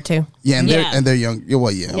was. younger too. Yeah, and Yeah. they're young. Yeah,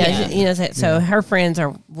 well, yeah. Yeah, you know. So her friends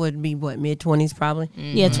would be what, mid-20s probably.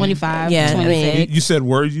 Yeah, 25, Yeah, I mean, 26. you said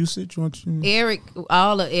word usage. Eric,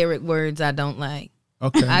 all of Eric words I don't like.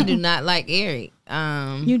 Okay. I do not like Eric.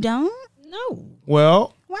 You don't? No.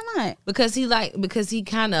 Well, Why not? Because he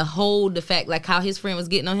kind of hold the fact like how his friend was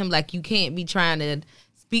getting on him, like you can't be trying to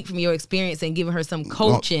speak from your experience and giving her some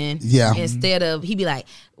coaching. yeah. Instead of he be like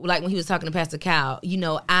when he was talking to Pastor Kyle,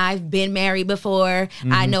 I've been married before.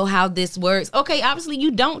 I know how this works. Okay, obviously you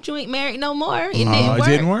ain't married no more. It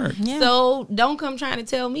didn't work. Yeah. So don't come trying to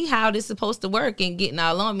tell me how this is supposed to work and getting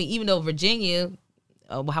all on me, even though Virginia,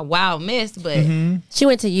 a wild mess, but She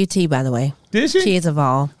went to UT, by the way. did she? She is of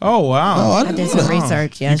all. Oh wow. Oh, I did some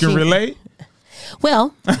research. Yeah, You can she- relate.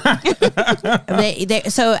 Well,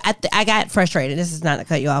 so I got frustrated. This is not to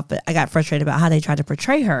cut you off, but I got frustrated about how they tried to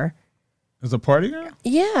portray her. As a party girl.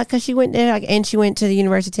 Yeah, because she went there and she went to the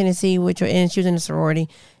University of Tennessee, and she was in a sorority,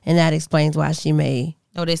 and that explains why she may.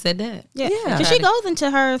 oh, they said that. Yeah. Yeah. 'Cause she goes into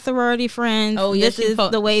her sorority friends. Oh, yeah, This is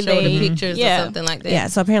the way showed they the pictures yeah. or something like that. Yeah,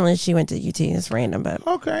 so apparently she went to UT. It's random, but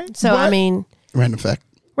Okay. so I mean, Random fact.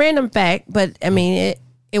 random fact, but I mean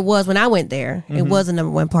it was when I went there. It was the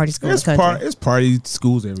number one party school in it's the country. it's party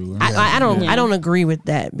schools everywhere. I don't agree with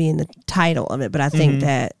that being the title of it, but I think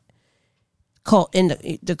that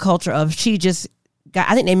in the culture of she just got.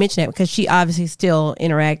 I think they mentioned that because she obviously still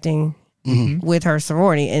interacting with her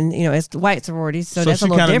sorority, and it's the white sorority, so that's she a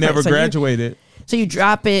little kind of different. never So graduated. So you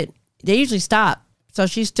drop it. They usually stop. So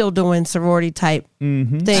she's still doing sorority type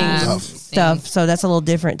things, stuff. So that's a little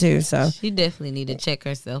different too. So She definitely need to check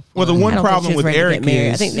herself. Well, the I one don't think problem she was with ready to Eric get married.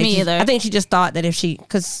 is I think Me either. I think she just thought that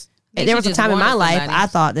because think there she was a just time in my wanted life somebody. I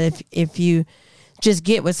thought that if you just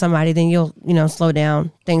get with somebody, then you'll slow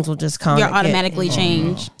down. Things will just calm. You're and automatically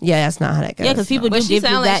changed. Yeah, that's not how that goes. Yeah, because people But do she give you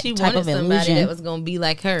sounded that like she type wanted of somebody illusion. that was gonna be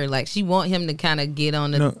like her. Like she want him to kind of get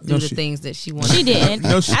on No, do the she- things that she wanted. She did.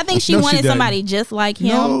 No, she- I think she no, she wanted doesn't. somebody just like him,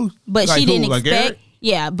 No. but Like she who? didn't Like expect. Eric?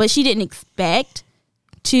 Yeah, but she didn't expect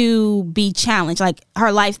to be challenged, like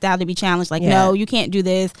her lifestyle to be challenged. Like, Yeah. no, you can't do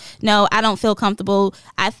this. No, I don't feel comfortable.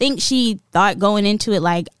 I think she thought going into it,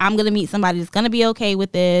 like, I'm gonna meet somebody that's gonna be okay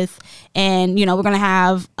with this, and we're gonna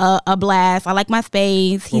have a blast. I like my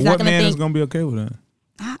space. He's Well, not what gonna man is think gonna be okay with that?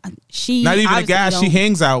 she. Not even the obviously guy don't- she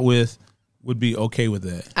hangs out with would be okay with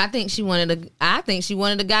that. I think she wanted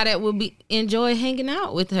a guy that would enjoy hanging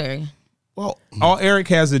out with her. Well, all Eric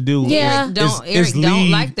has to do Yeah. is, Eric don't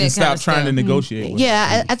lead like that and stop kind of trying to stuff. negotiate. with her.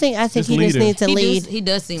 yeah, I think Just he just leader. needs to lead. He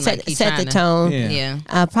does seem like he's set trying the to- tone. Yeah.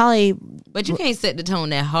 Yeah, Probably. but you can't set the tone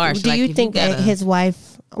that harsh. Do Like, you if think that gotta- his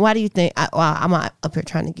wife? Why do you think? I'm up here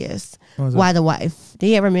trying to guess. was Why the wife? Did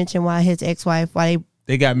he ever mention why his ex-wife? Why they?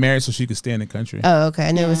 They got married so she could stay in the country. Oh, okay.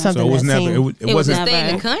 And it was something so it was that never. seemed- It wasn't. never- stay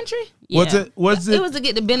in the country? Was it? Was It it? was to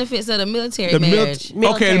get the benefits of the military The marriage.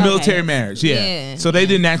 okay, the military okay. marriage. Yeah. Yeah. So they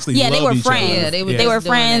didn't actually. Yeah, they love were each friends. Other. Yeah, they were They just were doing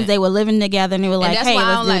friends. that. They were living together, and they were And like, that's "Hey, why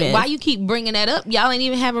let's I'm do like, this." why you keep bringing that up? Y'all ain't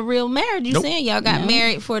even have a real marriage. You Nope. saying y'all got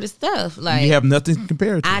married for the stuff? Like, You have nothing to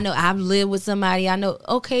compare it to. I know I've lived with somebody. I know.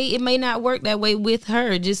 Okay, it may not work that way with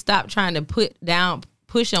her. Just stop trying to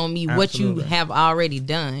push on me what you Absolutely. have already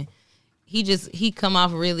done. He come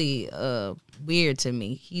off really weird to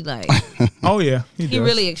me. He like Oh yeah, he does.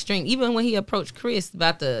 really extreme. Even when he approached Chris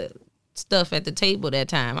about the stuff at the table that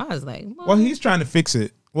time, I was like, Well, he's trying to fix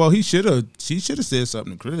it. Well, he should have. She should have said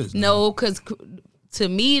something to Chris. no, because to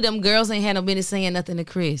me, them girls ain't had no business saying nothing to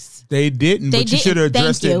Chris. They didn't. They But you should didn't. have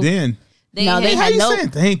addressed Thank it you. then. No, they How had you no. saying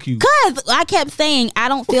thank you? Because I kept saying, I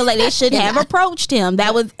don't feel like they should have approached him.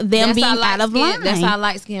 That was them being out of line. That's our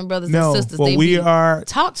light skinned brothers No, and sisters. but they we be are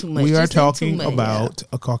talk too much. We are Just say too talking much. about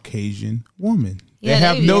a Caucasian woman. They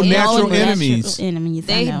have no natural enemies. Enemies.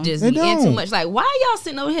 They I know. just They be in too don't. much. Like, why y'all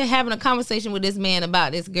sitting over here having a conversation with this man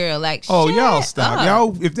about this girl? Like, Oh, shut y'all stop. up.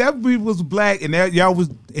 Y'all, if that dude was black and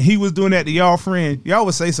he was doing that to y'all friend, y'all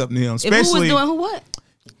would say something to him. If who was Especially doing who what?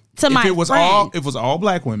 To my if it was friend. all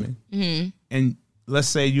black women, and let's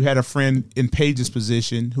say you had a friend in Paige's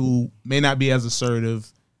position who may not be as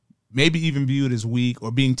assertive, maybe even viewed as weak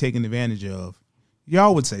or being taken advantage of,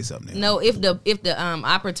 y'all would say something. No, if the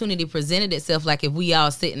opportunity presented itself, like if we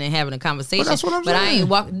all sitting and having a conversation, Well, that's what I'm but I saying. ain't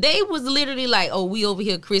walking. They was literally like, "Oh, we over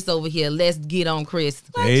here, Chris over here. Let's get on Chris."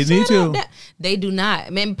 Like, They need shut to. up. They do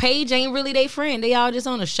not. Man, Paige ain't really their friend. They all just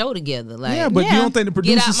on a show together. Like, Yeah, but you don't think the Get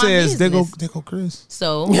producer out my says they business. go Chris?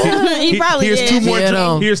 so. He probably here's did. two more. Get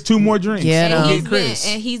 'em. Here's two more drinks. Get 'em. And Get Chris.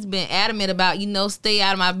 he's been adamant about, stay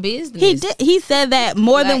out of my business. He did. He said that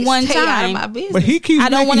more than Like, one stay out of my time. business. But he keeps I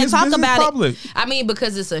don't making wanna his talk business about it. public. I mean,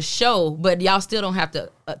 because it's a show, but y'all still don't have to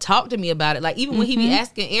talk to me about it. Like, even when he be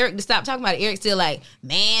asking Eric to stop talking about it, Eric's still like,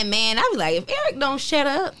 man. I be like, if Eric don't shut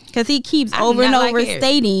up, Because he keeps I do over and not like over Eric.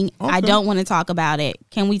 stating, I Okay. don't want to talk about it.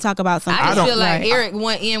 Can we talk about something? I just don't- feel like Right. Eric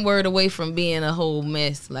one N-word away from being a whole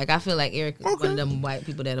mess. Like, I feel like Eric is one of them white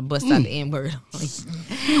people that'll bust out the N-word with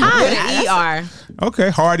an ER. Okay,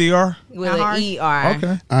 hard ER. With hard. an ER.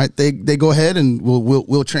 Okay. All right, they go ahead and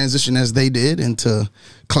we'll transition as they did into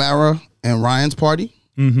Clara and Ryan's party.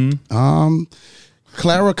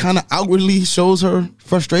 Clara kind of outwardly shows her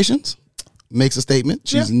frustrations, makes a statement.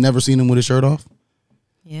 She's never seen him with his shirt off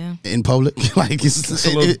Yeah. in public, like it's a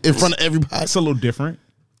little- in front of everybody. It's a little different.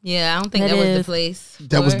 Yeah, I don't think That that was is. the place.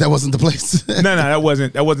 That wasn't the place. No, that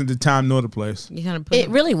wasn't the time nor the place. You kind of put It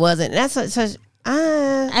really wasn't. That's such.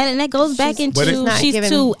 And that goes back She's- into But it- not she's giving-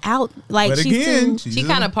 too out. Like But she's again, too. She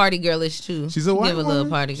kind of party girlish too. she's a white Give a little woman.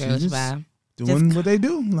 party She's girlish just vibe. doing what they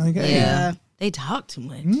do. Like, hey, Yeah. They talk too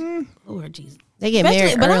much. Lord Jesus. They get Especially,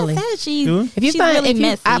 married but early. I said she's, Do it. If you she's find, really if you,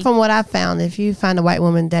 messy. from what I found, if you find a white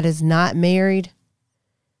woman that is not married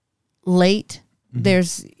late,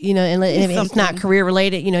 there's, and if it's not Something. career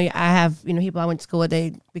related, I have, people I went to school with,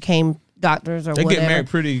 they became doctors or they whatever. get married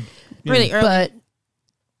pretty really early. But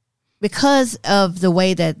because of the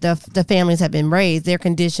way that the families have been raised, they're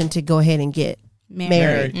conditioned to go ahead and get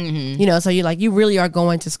married. So you really are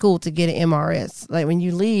going to school to get an MRS. Like when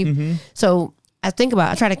you leave. So I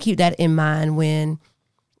try to keep that in mind when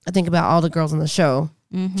I think about all the girls on the show.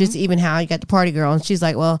 Just even how you got the party girl, and she's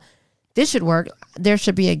like, well, this should work. There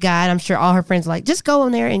should be a guide. I'm sure all her friends are like, just go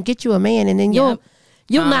in there and get you a man, and then you'll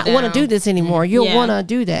not want to do this anymore. You'll Yeah. want to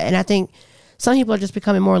do that. And I think some people are just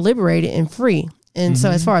becoming more liberated and free. And so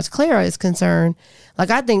as far as Clara is concerned,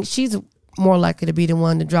 I think she's more likely to be the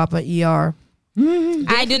one to drop an ER.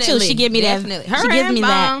 I do too. She give me Definitely. that. She gives me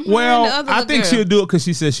that. Well, I think she'll do it because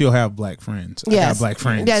she says she'll have black friends. I Yes. got black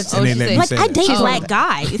friends. Yes. And Oh, they she let said- me Like say I that. date Oh. black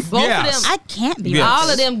guys. both Yes. of them. I can't be Yes. wrong. All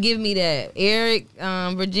of them give me that. Eric,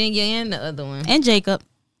 Virginia, and the other one. And Jacob.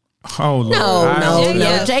 Oh, Lord. No.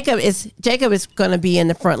 Yeah. Jacob is going to be in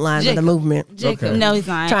the front lines of the Jacob. movement. Jacob. Okay. No, he's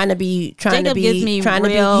not. Trying to be.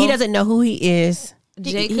 real- He doesn't know who he is.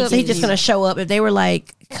 Jacob. So he's just gonna show up. If they were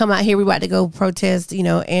like, "Come out here, we about to go protest,"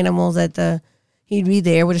 animals at the, he'd be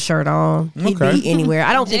there with a shirt on. He'd Okay. be anywhere.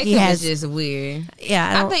 I don't think Jacob he has. is just weird.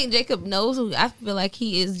 Yeah, I think Jacob knows who. I feel like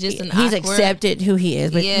he is just an he's awkward. accepted who he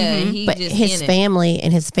is. But, Yeah, he but just his in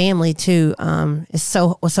it. family too was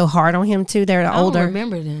so hard on him too. They're the I don't older.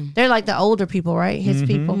 remember them. They're like the older people, right? Mm-hmm. His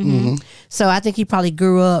people. So I think he probably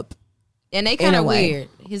grew up. And they kind a of way. weird.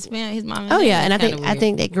 His mom. Oh yeah, and I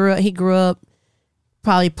think they grew up. He grew up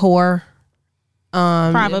probably poor.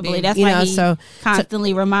 Probably. That's you why know, he so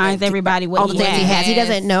constantly reminds everybody what all the he things he has. has. He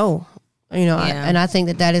doesn't know, Yeah. and I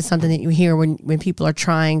think that is something that you hear when people are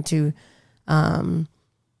trying to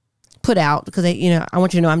put out, because they, I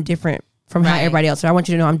want you to know I'm different from how Right. everybody else. Or I want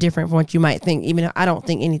you to know I'm different from what you might think, even though I don't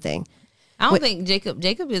think anything. I don't think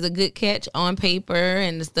Jacob is a good catch on paper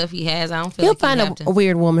and the stuff he has. I don't feel He'll like find a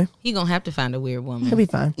weird woman. he gonna have to find a weird woman. He'll be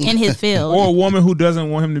fine. in his field. Or a woman who doesn't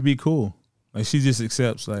want him to be cool. Like she just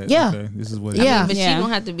accepts, like, Yeah. okay, this is what it Yeah. But Yeah. she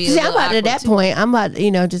gonna have to be. See, a I'm little about at that awkward, too. point. I'm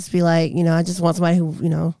about, just be like, I just want somebody who,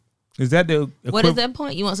 is. Is that the What is that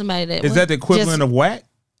point? You want somebody that? Is that the equivalent of whack?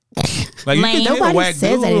 Like you Lame. can date a Nobody whack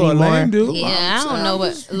says dude that or a anymore. lame dude. Yeah, I don't know,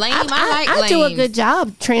 but lame. I like I do a lames. good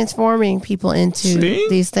job transforming people into See?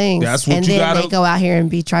 these things. That's what and you then gotta- they go out here and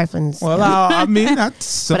be trifling. Well, I mean, but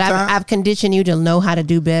sometimes. I've conditioned you to know how to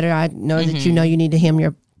do better. I know that you know you need to hem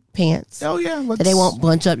your pants. Oh yeah, That they won't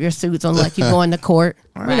bunch up your suits on like you're going to court.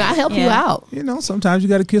 I help you Yeah. out. You know, sometimes you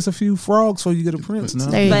got to kiss a few frogs so you get a prince. No?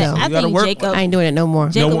 There you But go. I You gotta think work- Jacob I ain't doing it no more.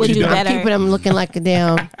 Jacob what would you do do? I'm better. keeping them looking like a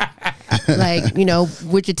damn like, you know,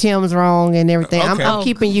 Richard Tim's wrong and everything. Okay. I'm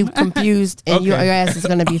keeping you confused, and your Okay. ass is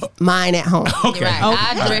going to be mine at home. Okay. Right.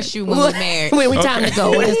 I dress you when we're married. When we time to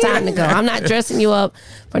go. When it's time to go. I'm not dressing you up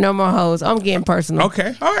for no more hoes. I'm getting personal.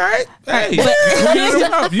 Okay. All right. Hey, cleaning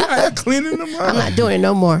them up. Yeah, cleaning them up. I'm not doing it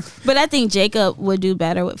no more. But I think Jacob would do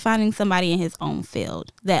better with finding somebody in his own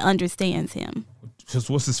field that understands him. Just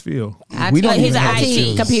what's his feel? We don't he's even an have IT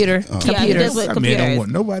skills. computer. Yeah, he Computers. does with That man don't computers.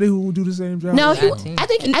 want nobody who will do the same job. No, as he, him.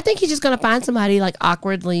 I think he's just gonna find somebody like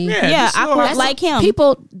awkwardly. Yeah, just awkward so- like him.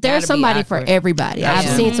 People, Gotta there's be somebody for awkward. everybody. I've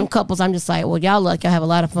Yeah. seen some couples. I'm just like, well, y'all look, y'all have a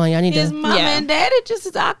lot of fun. Y'all need His to. mama Yeah. and daddy just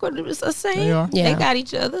as awkward. It was the same. They are. Yeah. They got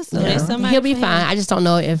each other, so Yeah. there's somebody. He'll be for fine. him. I just don't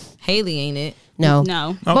know if Haley ain't it? no.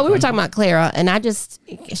 No. But we Okay. were talking about Clara, and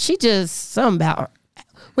she just something about her.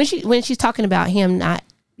 when she's talking about him, not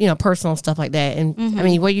personal stuff like that. And I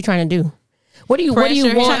mean, what are you trying to do? What do you Pressure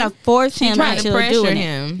him. want? Trying to force him Trying to into pressure doing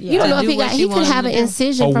him. it. You don't to know if do what she he could want have him an to do.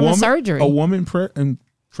 incision from a surgery. A woman pressing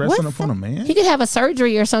What's upon a man. He could have a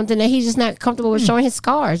surgery or something that he's just not comfortable with showing his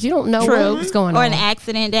scars. You don't know what's going Or on. an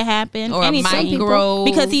accident that happened. Or a anything. micro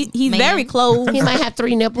Because he's man. very close. He might have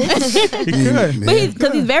 3 nipples. He could. But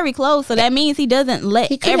because he's very close, so that means he doesn't let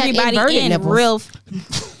He could have everybody inverted in nipples. real.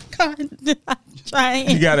 God, trying.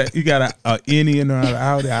 You got a innie and an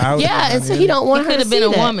out. Yeah, and so he don't want He her could to have been see a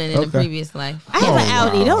that. woman in a Okay. previous life. I have an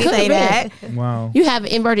Audi. wow. Don't Could've say been. that. Wow. You have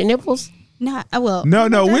inverted nipples? No, I will. No,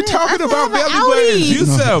 we're I talking said about I have belly an buttons. Audi.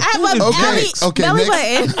 Yourself. I have a Okay, belly, okay, belly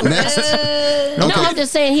next. button. Next. No, Okay. I'm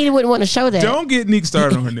just saying he wouldn't want to show that. Don't get Neek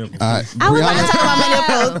started on her nipple. All right. I was about to Brianna, talk about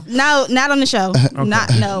my nipples. No, not on the show. Never,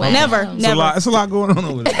 It's a lot. never. It's a lot going on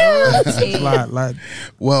over there. It's a lot.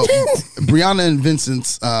 well, Brianna and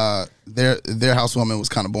Vincent's their housewarming was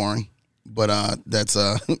kind of boring, but that's It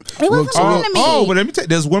wasn't boring to me. Oh, but let me tell you,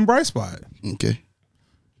 there's one bright spot. okay.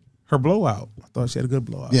 Her blowout. I thought she had a good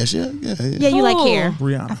blowout. Yeah, Yeah, you like hair.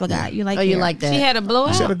 Brianna. I forgot. You like Oh, you hair. like that? She had a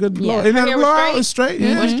blowout. She had a good blowout. Yeah. Isn't that Her a hair was blowout? straight? It's straight.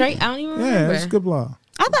 Yeah. Was straight? I don't even remember. Yeah, it's a good blowout.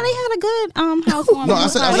 I thought he had a good housewarming. No, I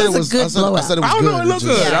said What it is a was. good I said it was I good. don't know. It looked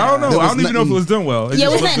just- good. I don't know. There I was don't even know if it nothing- was done well. It Yeah,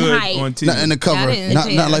 it just was looked nothing good hype. on TV. Not in the cover. I didn't Not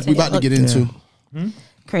pay like we about to get into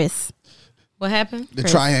Chris. What happened? the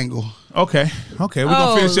triangle. Okay. We're gonna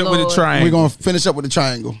Oh, finish up with the Lord. triangle. We're gonna finish up with the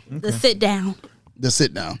triangle. The sit down. The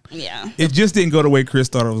sit down. Yeah. It just didn't go the way Chris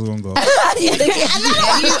thought it was gonna go. He You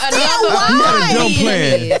had a dumb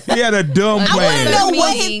plan. He had a dumb I want to plan. know I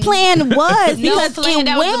what mean- his plan was No because plan. it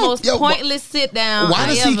That was the went. most Yo, pointless sit down. Why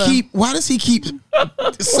does he keep? Why does he keep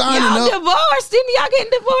signing Y'all up? divorced? Didn't y'all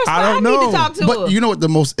getting divorced? I don't Need know. to talk to her. But you know what the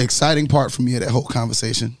most exciting part for me of that whole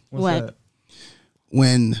conversation? What's What? that?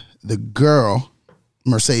 When the girl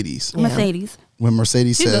Mercedes, Mercedes. when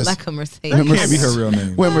Mercedes she looked says, like a Mercedes. when Can't be her real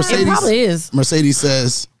name. when It probably is. Mercedes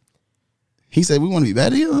says, he said, "We want to be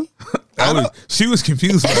better here." She was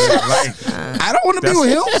confused by it. Like, I don't want to be with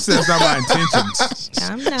him. That's not my intentions.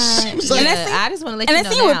 I'm not. like- Yeah, I just want to let And you I know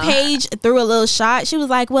seen where now. Paige threw a little shot. She was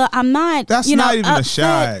like, "Well, I'm not. That's you know, not even a upset.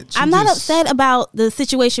 shot. She I'm not just- upset about the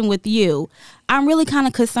situation with you. I'm really kind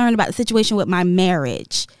of concerned about the situation with my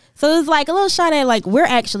marriage." So it's like a little shot at like we're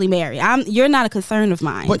actually married. You're not a concern of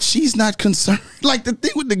mine. But she's not concerned. Like the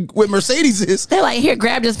thing with Mercedes is, They're like, here,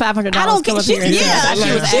 grab this $500. I don't come get- up here. and she's- do yeah, that.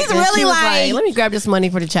 she was acting. really She was like- let me grab this money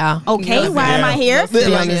for the child. okay, why am I here? Be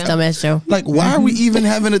like- on this dumbass show. like, why are we even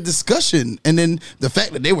having a discussion? And then the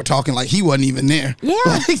fact that they were talking like he wasn't even there. Yeah.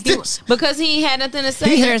 Like, this- Because he had nothing to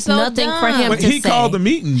say. There's So nothing for dumb. him But to he say. called the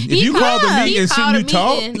meeting. If you call the He meeting, called shouldn't a you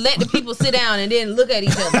talk? meeting, let the people sit down and then look at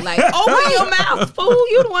each other like, open your mouth, fool.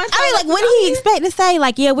 You the one. I mean, like, what did he expect to say?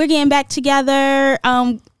 Like, yeah, we're getting back together.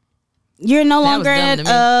 You're no That was longer dumb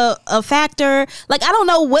to a factor. Like, I don't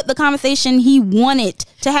know what the conversation he wanted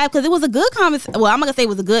to have because it was a good conversation. Well, I'm not gonna say it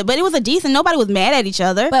was a good, but it was a decent. Nobody was mad at each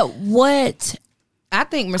other. But what I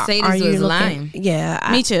think Mercedes are you was looking? lying. Yeah,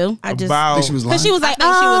 Me too. I just I About think she was lying. Because she was I like,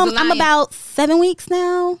 think she was I'm lying. about 7 weeks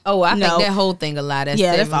now. Oh, I No. think that whole thing a lie. That's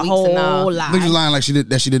Yeah, that's 7 a weeks and all. whole I think she's lie. lying like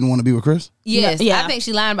she didn't want to be with Chris. Yes, Yeah. I think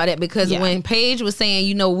she lying about that because Yeah. when Paige was saying,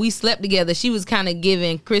 you know, we slept together, she was kind of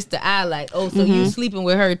giving Chris the eye, like, oh, so you sleeping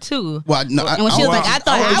with her too? Well, no, And when she was like, I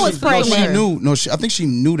thought I was No, she pregnant. knew. No, I think she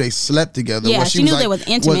knew they slept together. Yeah, What she knew like- they was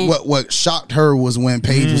intimate. What shocked her was when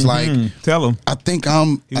Paige was like, Tell him. I think I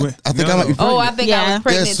think I might be pregnant. Oh, I think I Yeah. was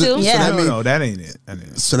pregnant Yeah, so- too. so Yeah. that mean- No, that ain't it. That ain't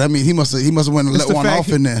it. So that means he must have went and It's let the one fact off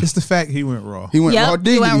in there. It's the fact he went raw. He went Yep, raw he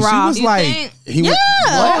diggity. went raw. She was You like, think? He went,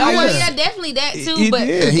 Oh, well, yeah. yeah, definitely that too. He but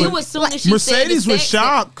did. it was soon as she Mercedes said the was sex-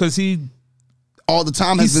 shocked because he all the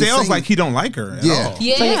time. he has been sounds saying- like he don't like her at Yeah. all.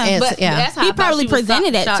 Yeah, So you answer- but yeah. that's how He I thought probably she was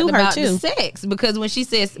presented that shocked to her, about too. the sex because when she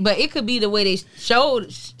says, but it could be the way they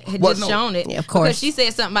showed had Well, just no. shown it. Yeah, of course. Because she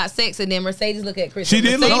said something about sex, and then Mercedes looked at Chris. She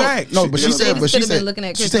did look Mercedes- back. No, but she said, Mercedes but she could've been said, looking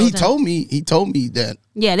at she Chris said the he whole told me that.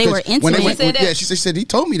 Yeah, they were When they intimate. went, said that? yeah, she said he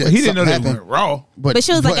told me that. But he didn't know something that happened. went raw. But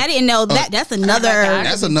she was like, I didn't know that. That's another.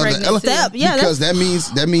 That's another pregnant element. step. Yeah, because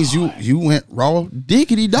that means you went raw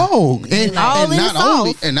diggity dog, and, All in the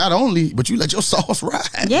sauce. not only, but you let your sauce ride.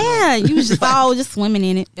 Yeah, you was just all just swimming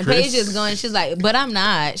in it. And Paige just going, she's like, but I'm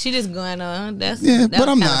not. She just going, that but was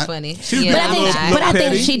I'm kinda not. funny. She's Yeah, But I I'm think, not. but I think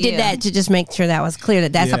petty. she did Yeah. that to just make sure that was clear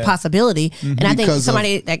that that's a Yeah. possibility. And I think Because of-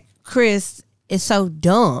 somebody that Chris is so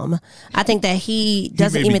dumb. I think that he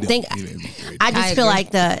doesn't may be even dumb. think. He may be very I just I feel agree.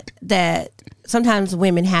 like that sometimes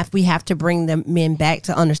women we have to bring the men back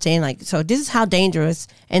to understand. Like, so this is how dangerous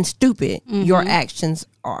and stupid your actions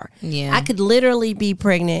are. Yeah. I could literally be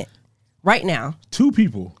pregnant right now. 2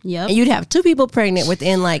 people. Yep. And you'd have 2 people pregnant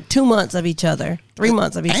within like 2 months of each other, 3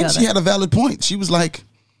 months of each And other. she had a valid point. She was like,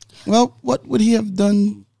 "Well, what would he have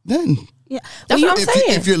done then? Yeah. That's what I'm If,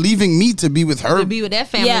 saying. if you're leaving me to be with her, To be with that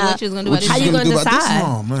family, Yeah. what she was going to do What about How this? you gonna gonna do about this? decide?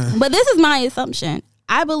 Oh man. But this is my assumption.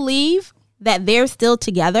 I believe that they're still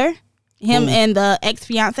together. Him and the ex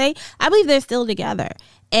fiance. I believe they're still together,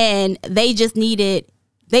 and they just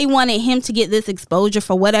they wanted him to get this exposure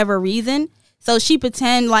for whatever reason. So she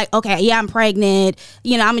pretend like, okay, yeah, I'm pregnant.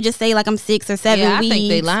 You know, I'm gonna just say like I'm 6 or 7 Yeah, I weeks. think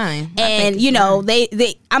they lying. I think And it's you know, lying.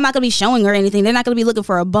 they I'm not gonna be showing her anything. They're not gonna be looking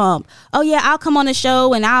for a bump. Oh yeah, I'll come on the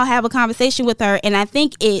show and I'll have a conversation with her. And I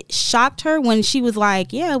think it shocked her when she was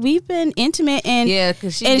like, yeah, we've been intimate. And Yeah,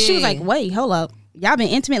 'cause she was did. like, wait, hold up, y'all been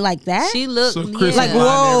intimate like that? She looked So Chris like, is lying to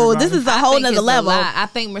whoa, everybody. this is a I whole think nother it's a level. lie. I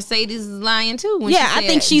think Mercedes is lying too. When Yeah, she I said,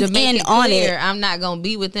 think she's to make in on clear, it. I'm not gonna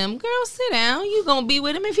be with him. Girl, sit down. You gonna be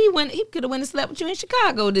with him if he could have went and slept with you in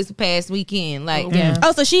Chicago this past weekend. Like, Yeah.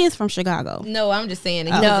 Oh, so she is from Chicago. no, I'm just saying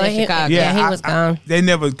that he No, was in he- Chicago. Yeah, he was gone. They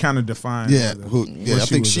never kind of defined. yeah, where I she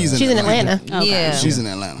think was she's at. in She's in Atlanta. Okay. Yeah. She's in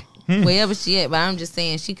Atlanta. Wherever she at, but I'm just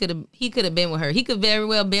saying he could have been with her. He could very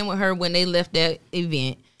well been with her when they left that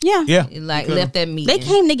event. Yeah. Yeah. Like Could've. left that meeting. They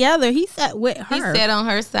came together. He sat with her. He sat on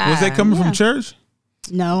her side. Was they coming from church?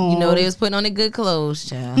 No. You know, they was putting on the good clothes,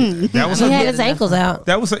 child. That was He her had good, his ankles out.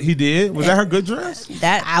 that was he did. Was that her good dress?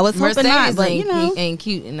 That I was hoping Mercedes not, but ain't, you know. ain't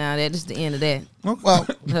cute. Now that's the end of that. Well,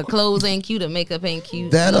 Her clothes ain't cute. Her makeup ain't cute.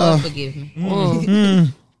 That, Lord forgive me.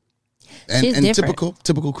 She's and different.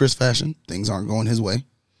 typical Chris fashion, things aren't going his way.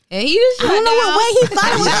 And he just I don't know what way he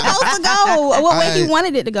thought it was supposed to go, or what way he I-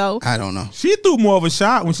 wanted it to go. I don't know. She threw more of a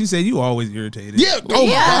shot when she said you always irritated. Yeah. Oh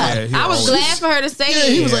my God. Yeah, he I was always- glad for her to say Yeah,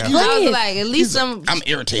 he was like, it. I Please. was like, at least I'm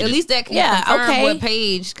irritated. At least that can Yeah, confirm okay. what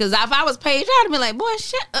Paige. Because if I was Paige, I'd have been like, boy,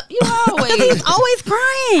 shut up. You always. He's always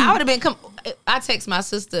crying. I would have been. I text my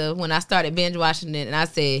sister when I started binge watching it, and I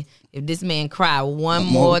said, if this man cry one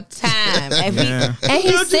more time, if he, Yeah. and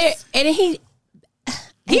he said, and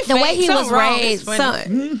the way fake. he was Something wrong is raised,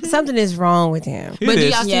 funny. something is wrong with him. It But do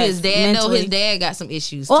is. y'all see Yes, his dad? Though mentally. his dad got some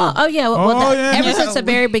issues Well, too. oh yeah, ever Yeah. since the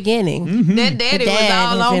very beginning. That daddy The was dad all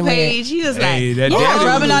has on been weird. Paige. He was Hey, like, that yeah, daddy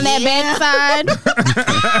rubbing was- on that backside.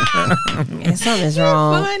 Yeah, something's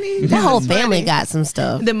wrong. funny. That whole family got some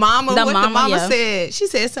stuff. The mama, The what mama, the mama yeah. said, she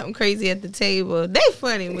said something crazy at the table. They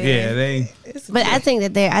funny, man. Yeah, they. But I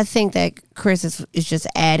think that Chris is just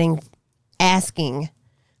asking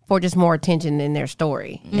for just more attention in their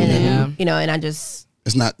story, and then and I just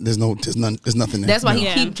It's not. There's nothing there. That's why he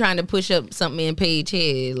Yeah. keep trying to push up something in Paige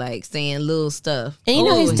head, like saying little stuff. and he's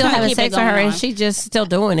still trying to having keep it sex with her, going and on. she just still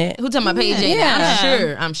doing it. Who talking about Paige?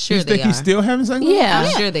 Yeah. I'm sure You they think are. he's still having sex? with her? Yeah. I'm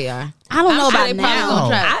sure they are. I don't know I'm sure about they probably now. gonna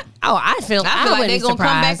try. I feel I feel like wouldn't they're be gonna come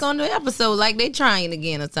back surprised. on the episode like they trying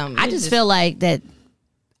again or something. I It's just feel like that.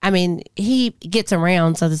 I mean, he gets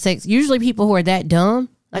around. So the sex. Usually, people who are that dumb,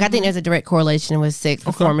 like I think there's a direct correlation with sex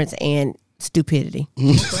performance and stupidity.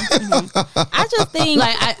 I just think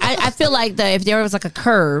Like I feel like if there was like a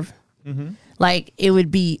curve, like it would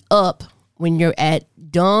be up when you're at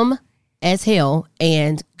dumb as hell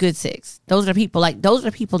and good sex. Those are people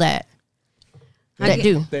that get-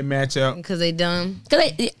 do. They match up. because they dumb.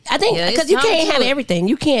 Because I think Yeah, it's because you time can't to have it. everything.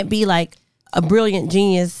 You can't be like a brilliant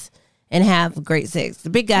genius and have great sex. The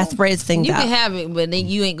big guy spreads things You out. can have it, but then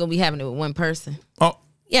you ain't gonna be having it with one person. Oh,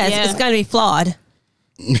 yeah, Yeah. it's going to be flawed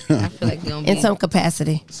I feel like you're gonna be in some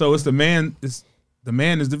capacity. so it's the man. It's the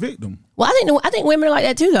man is the victim. Well, I think women are like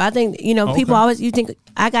that too, though. I think people always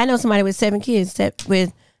I know somebody with 7 kids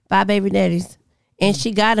with 5 baby daddies, and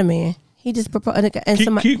she got a man. He just proposed,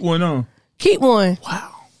 and Keep one on. keep one.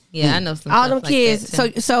 Yeah, I know some All stuff them like kids.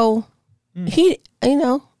 that, too. So he,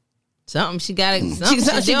 something she got.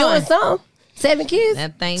 she doing something. 7 kids.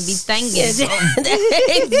 That thing be thinking.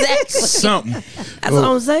 Exactly. Something. That's what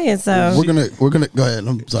I'm saying. So We're gonna go ahead.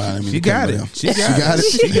 I'm sorry. I didn't mean She to cut got anybody it. off. She got it.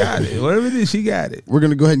 She got it. Whatever it is, she got it. We're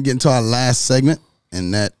gonna go ahead and get into our last segment,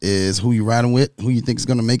 and that is who you riding with, who you think is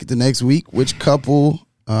gonna make it the next week, which couple.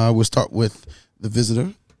 We'll start with the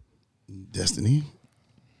visitor, Destiny.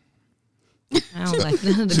 I don't like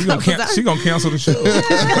none of the She gonna cancel the show.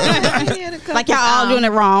 Like y'all all doing it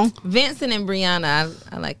wrong. Vincent and Brianna,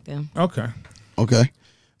 I like them. Okay. Okay.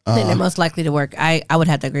 I think they're most likely to work. I would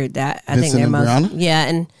have to agree with that. I think Vincent they're and most. Brianna? Yeah,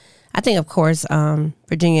 and I think of course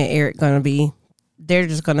Virginia and Eric going to be. They're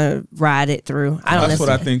just going to ride it through. I don't. That's what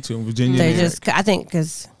I necessarily- think too. Virginia. They're and Eric. just. I think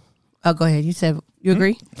because. Oh, go ahead. You said you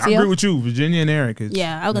agree. I agree with you. Virginia and Eric. Is,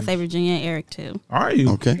 Yeah, I was gonna say Virginia and Eric too. Are you?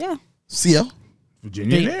 Okay. Yeah. CL,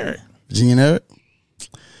 Virginia and Eric. Virginia and Eric.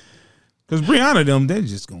 Because Brianna, them, they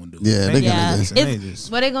just gonna do it. Yeah, they're Yeah. gonna do They It's-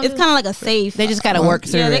 just. What they gonna It's do? kind of like a safe. They just got to work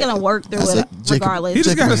through Yeah, they're it. gonna work through That's it it. Jacob. regardless. He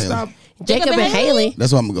just Jacob gotta and stop. Jacob and and Haley.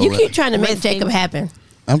 That's what I'm gonna go You with. keep trying to make Risk Jacob it. happen.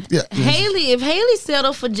 Yeah. Haley, if Haley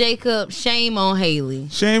settled for Jacob, shame on Haley.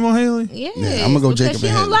 Shame on Haley. Yes, Yeah, I'ma go because Jacob she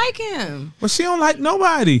and don't Haley. like him. But she don't like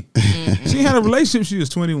nobody. She had a relationship. She was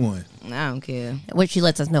 21. I don't care. Which she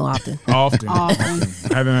lets us know often. Often. Often.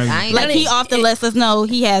 I ain't Like he often lets us know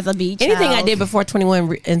he has a beach. Anything I house. did before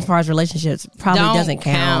 21 as far as relationships probably Don't doesn't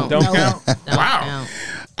count. Don't No. count. Don't Wow. count.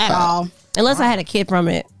 at all. Unless I had a kid from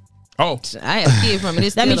it. Oh, I have a kid from it.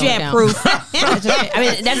 It That still means you don't had count. proof.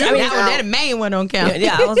 That main one don't count.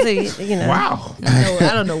 Yeah, I was you know. wow. I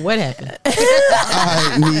don't know what happened. All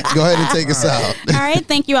right, Neat, go ahead and take us out. All right,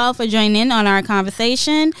 thank you all for joining in on our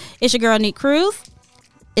conversation. It's your girl Neat Cruz.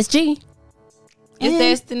 It's G. It's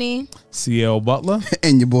Destiny. CL Butler.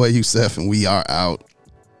 And your boy Yusef, and we are out.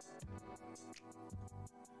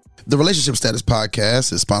 The Relationship Status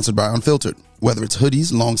Podcast is sponsored by Unfiltered. Whether it's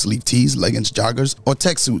hoodies, long sleeve tees, leggings, joggers, or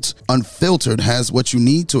tech suits, Unfiltered has what you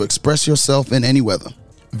need to express yourself in any weather.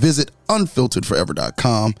 Visit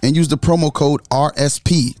unfilteredforever.com and use the promo code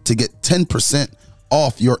RSP to get 10%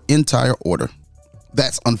 off your entire order.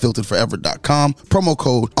 That's unfilteredforever.com, promo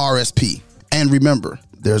code RSP. And remember,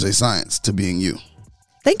 there's a science to being you.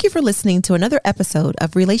 Thank you for listening to another episode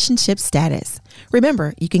of Relationship Status.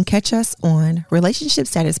 Remember, you can catch us on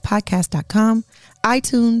relationshipstatuspodcast.com,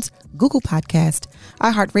 iTunes, Google Podcast,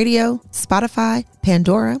 iHeartRadio, Spotify,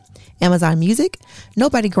 Pandora, Amazon Music,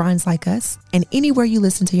 Nobody Grinds Like Us, and anywhere you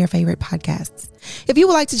listen to your favorite podcasts. If you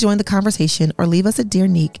would like to join the conversation or leave us a Dear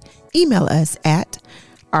Neek, email us at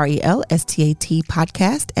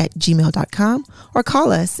relstatpodcast@gmail.com or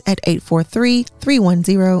call us at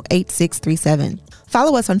 843-310-8637.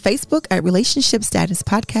 Follow us on Facebook at Relationship Status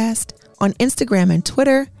Podcast, on Instagram and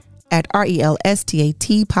Twitter at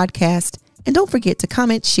RELSTAT Podcast. And don't forget to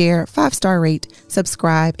comment, share, 5-star rate,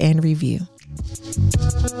 subscribe, and review.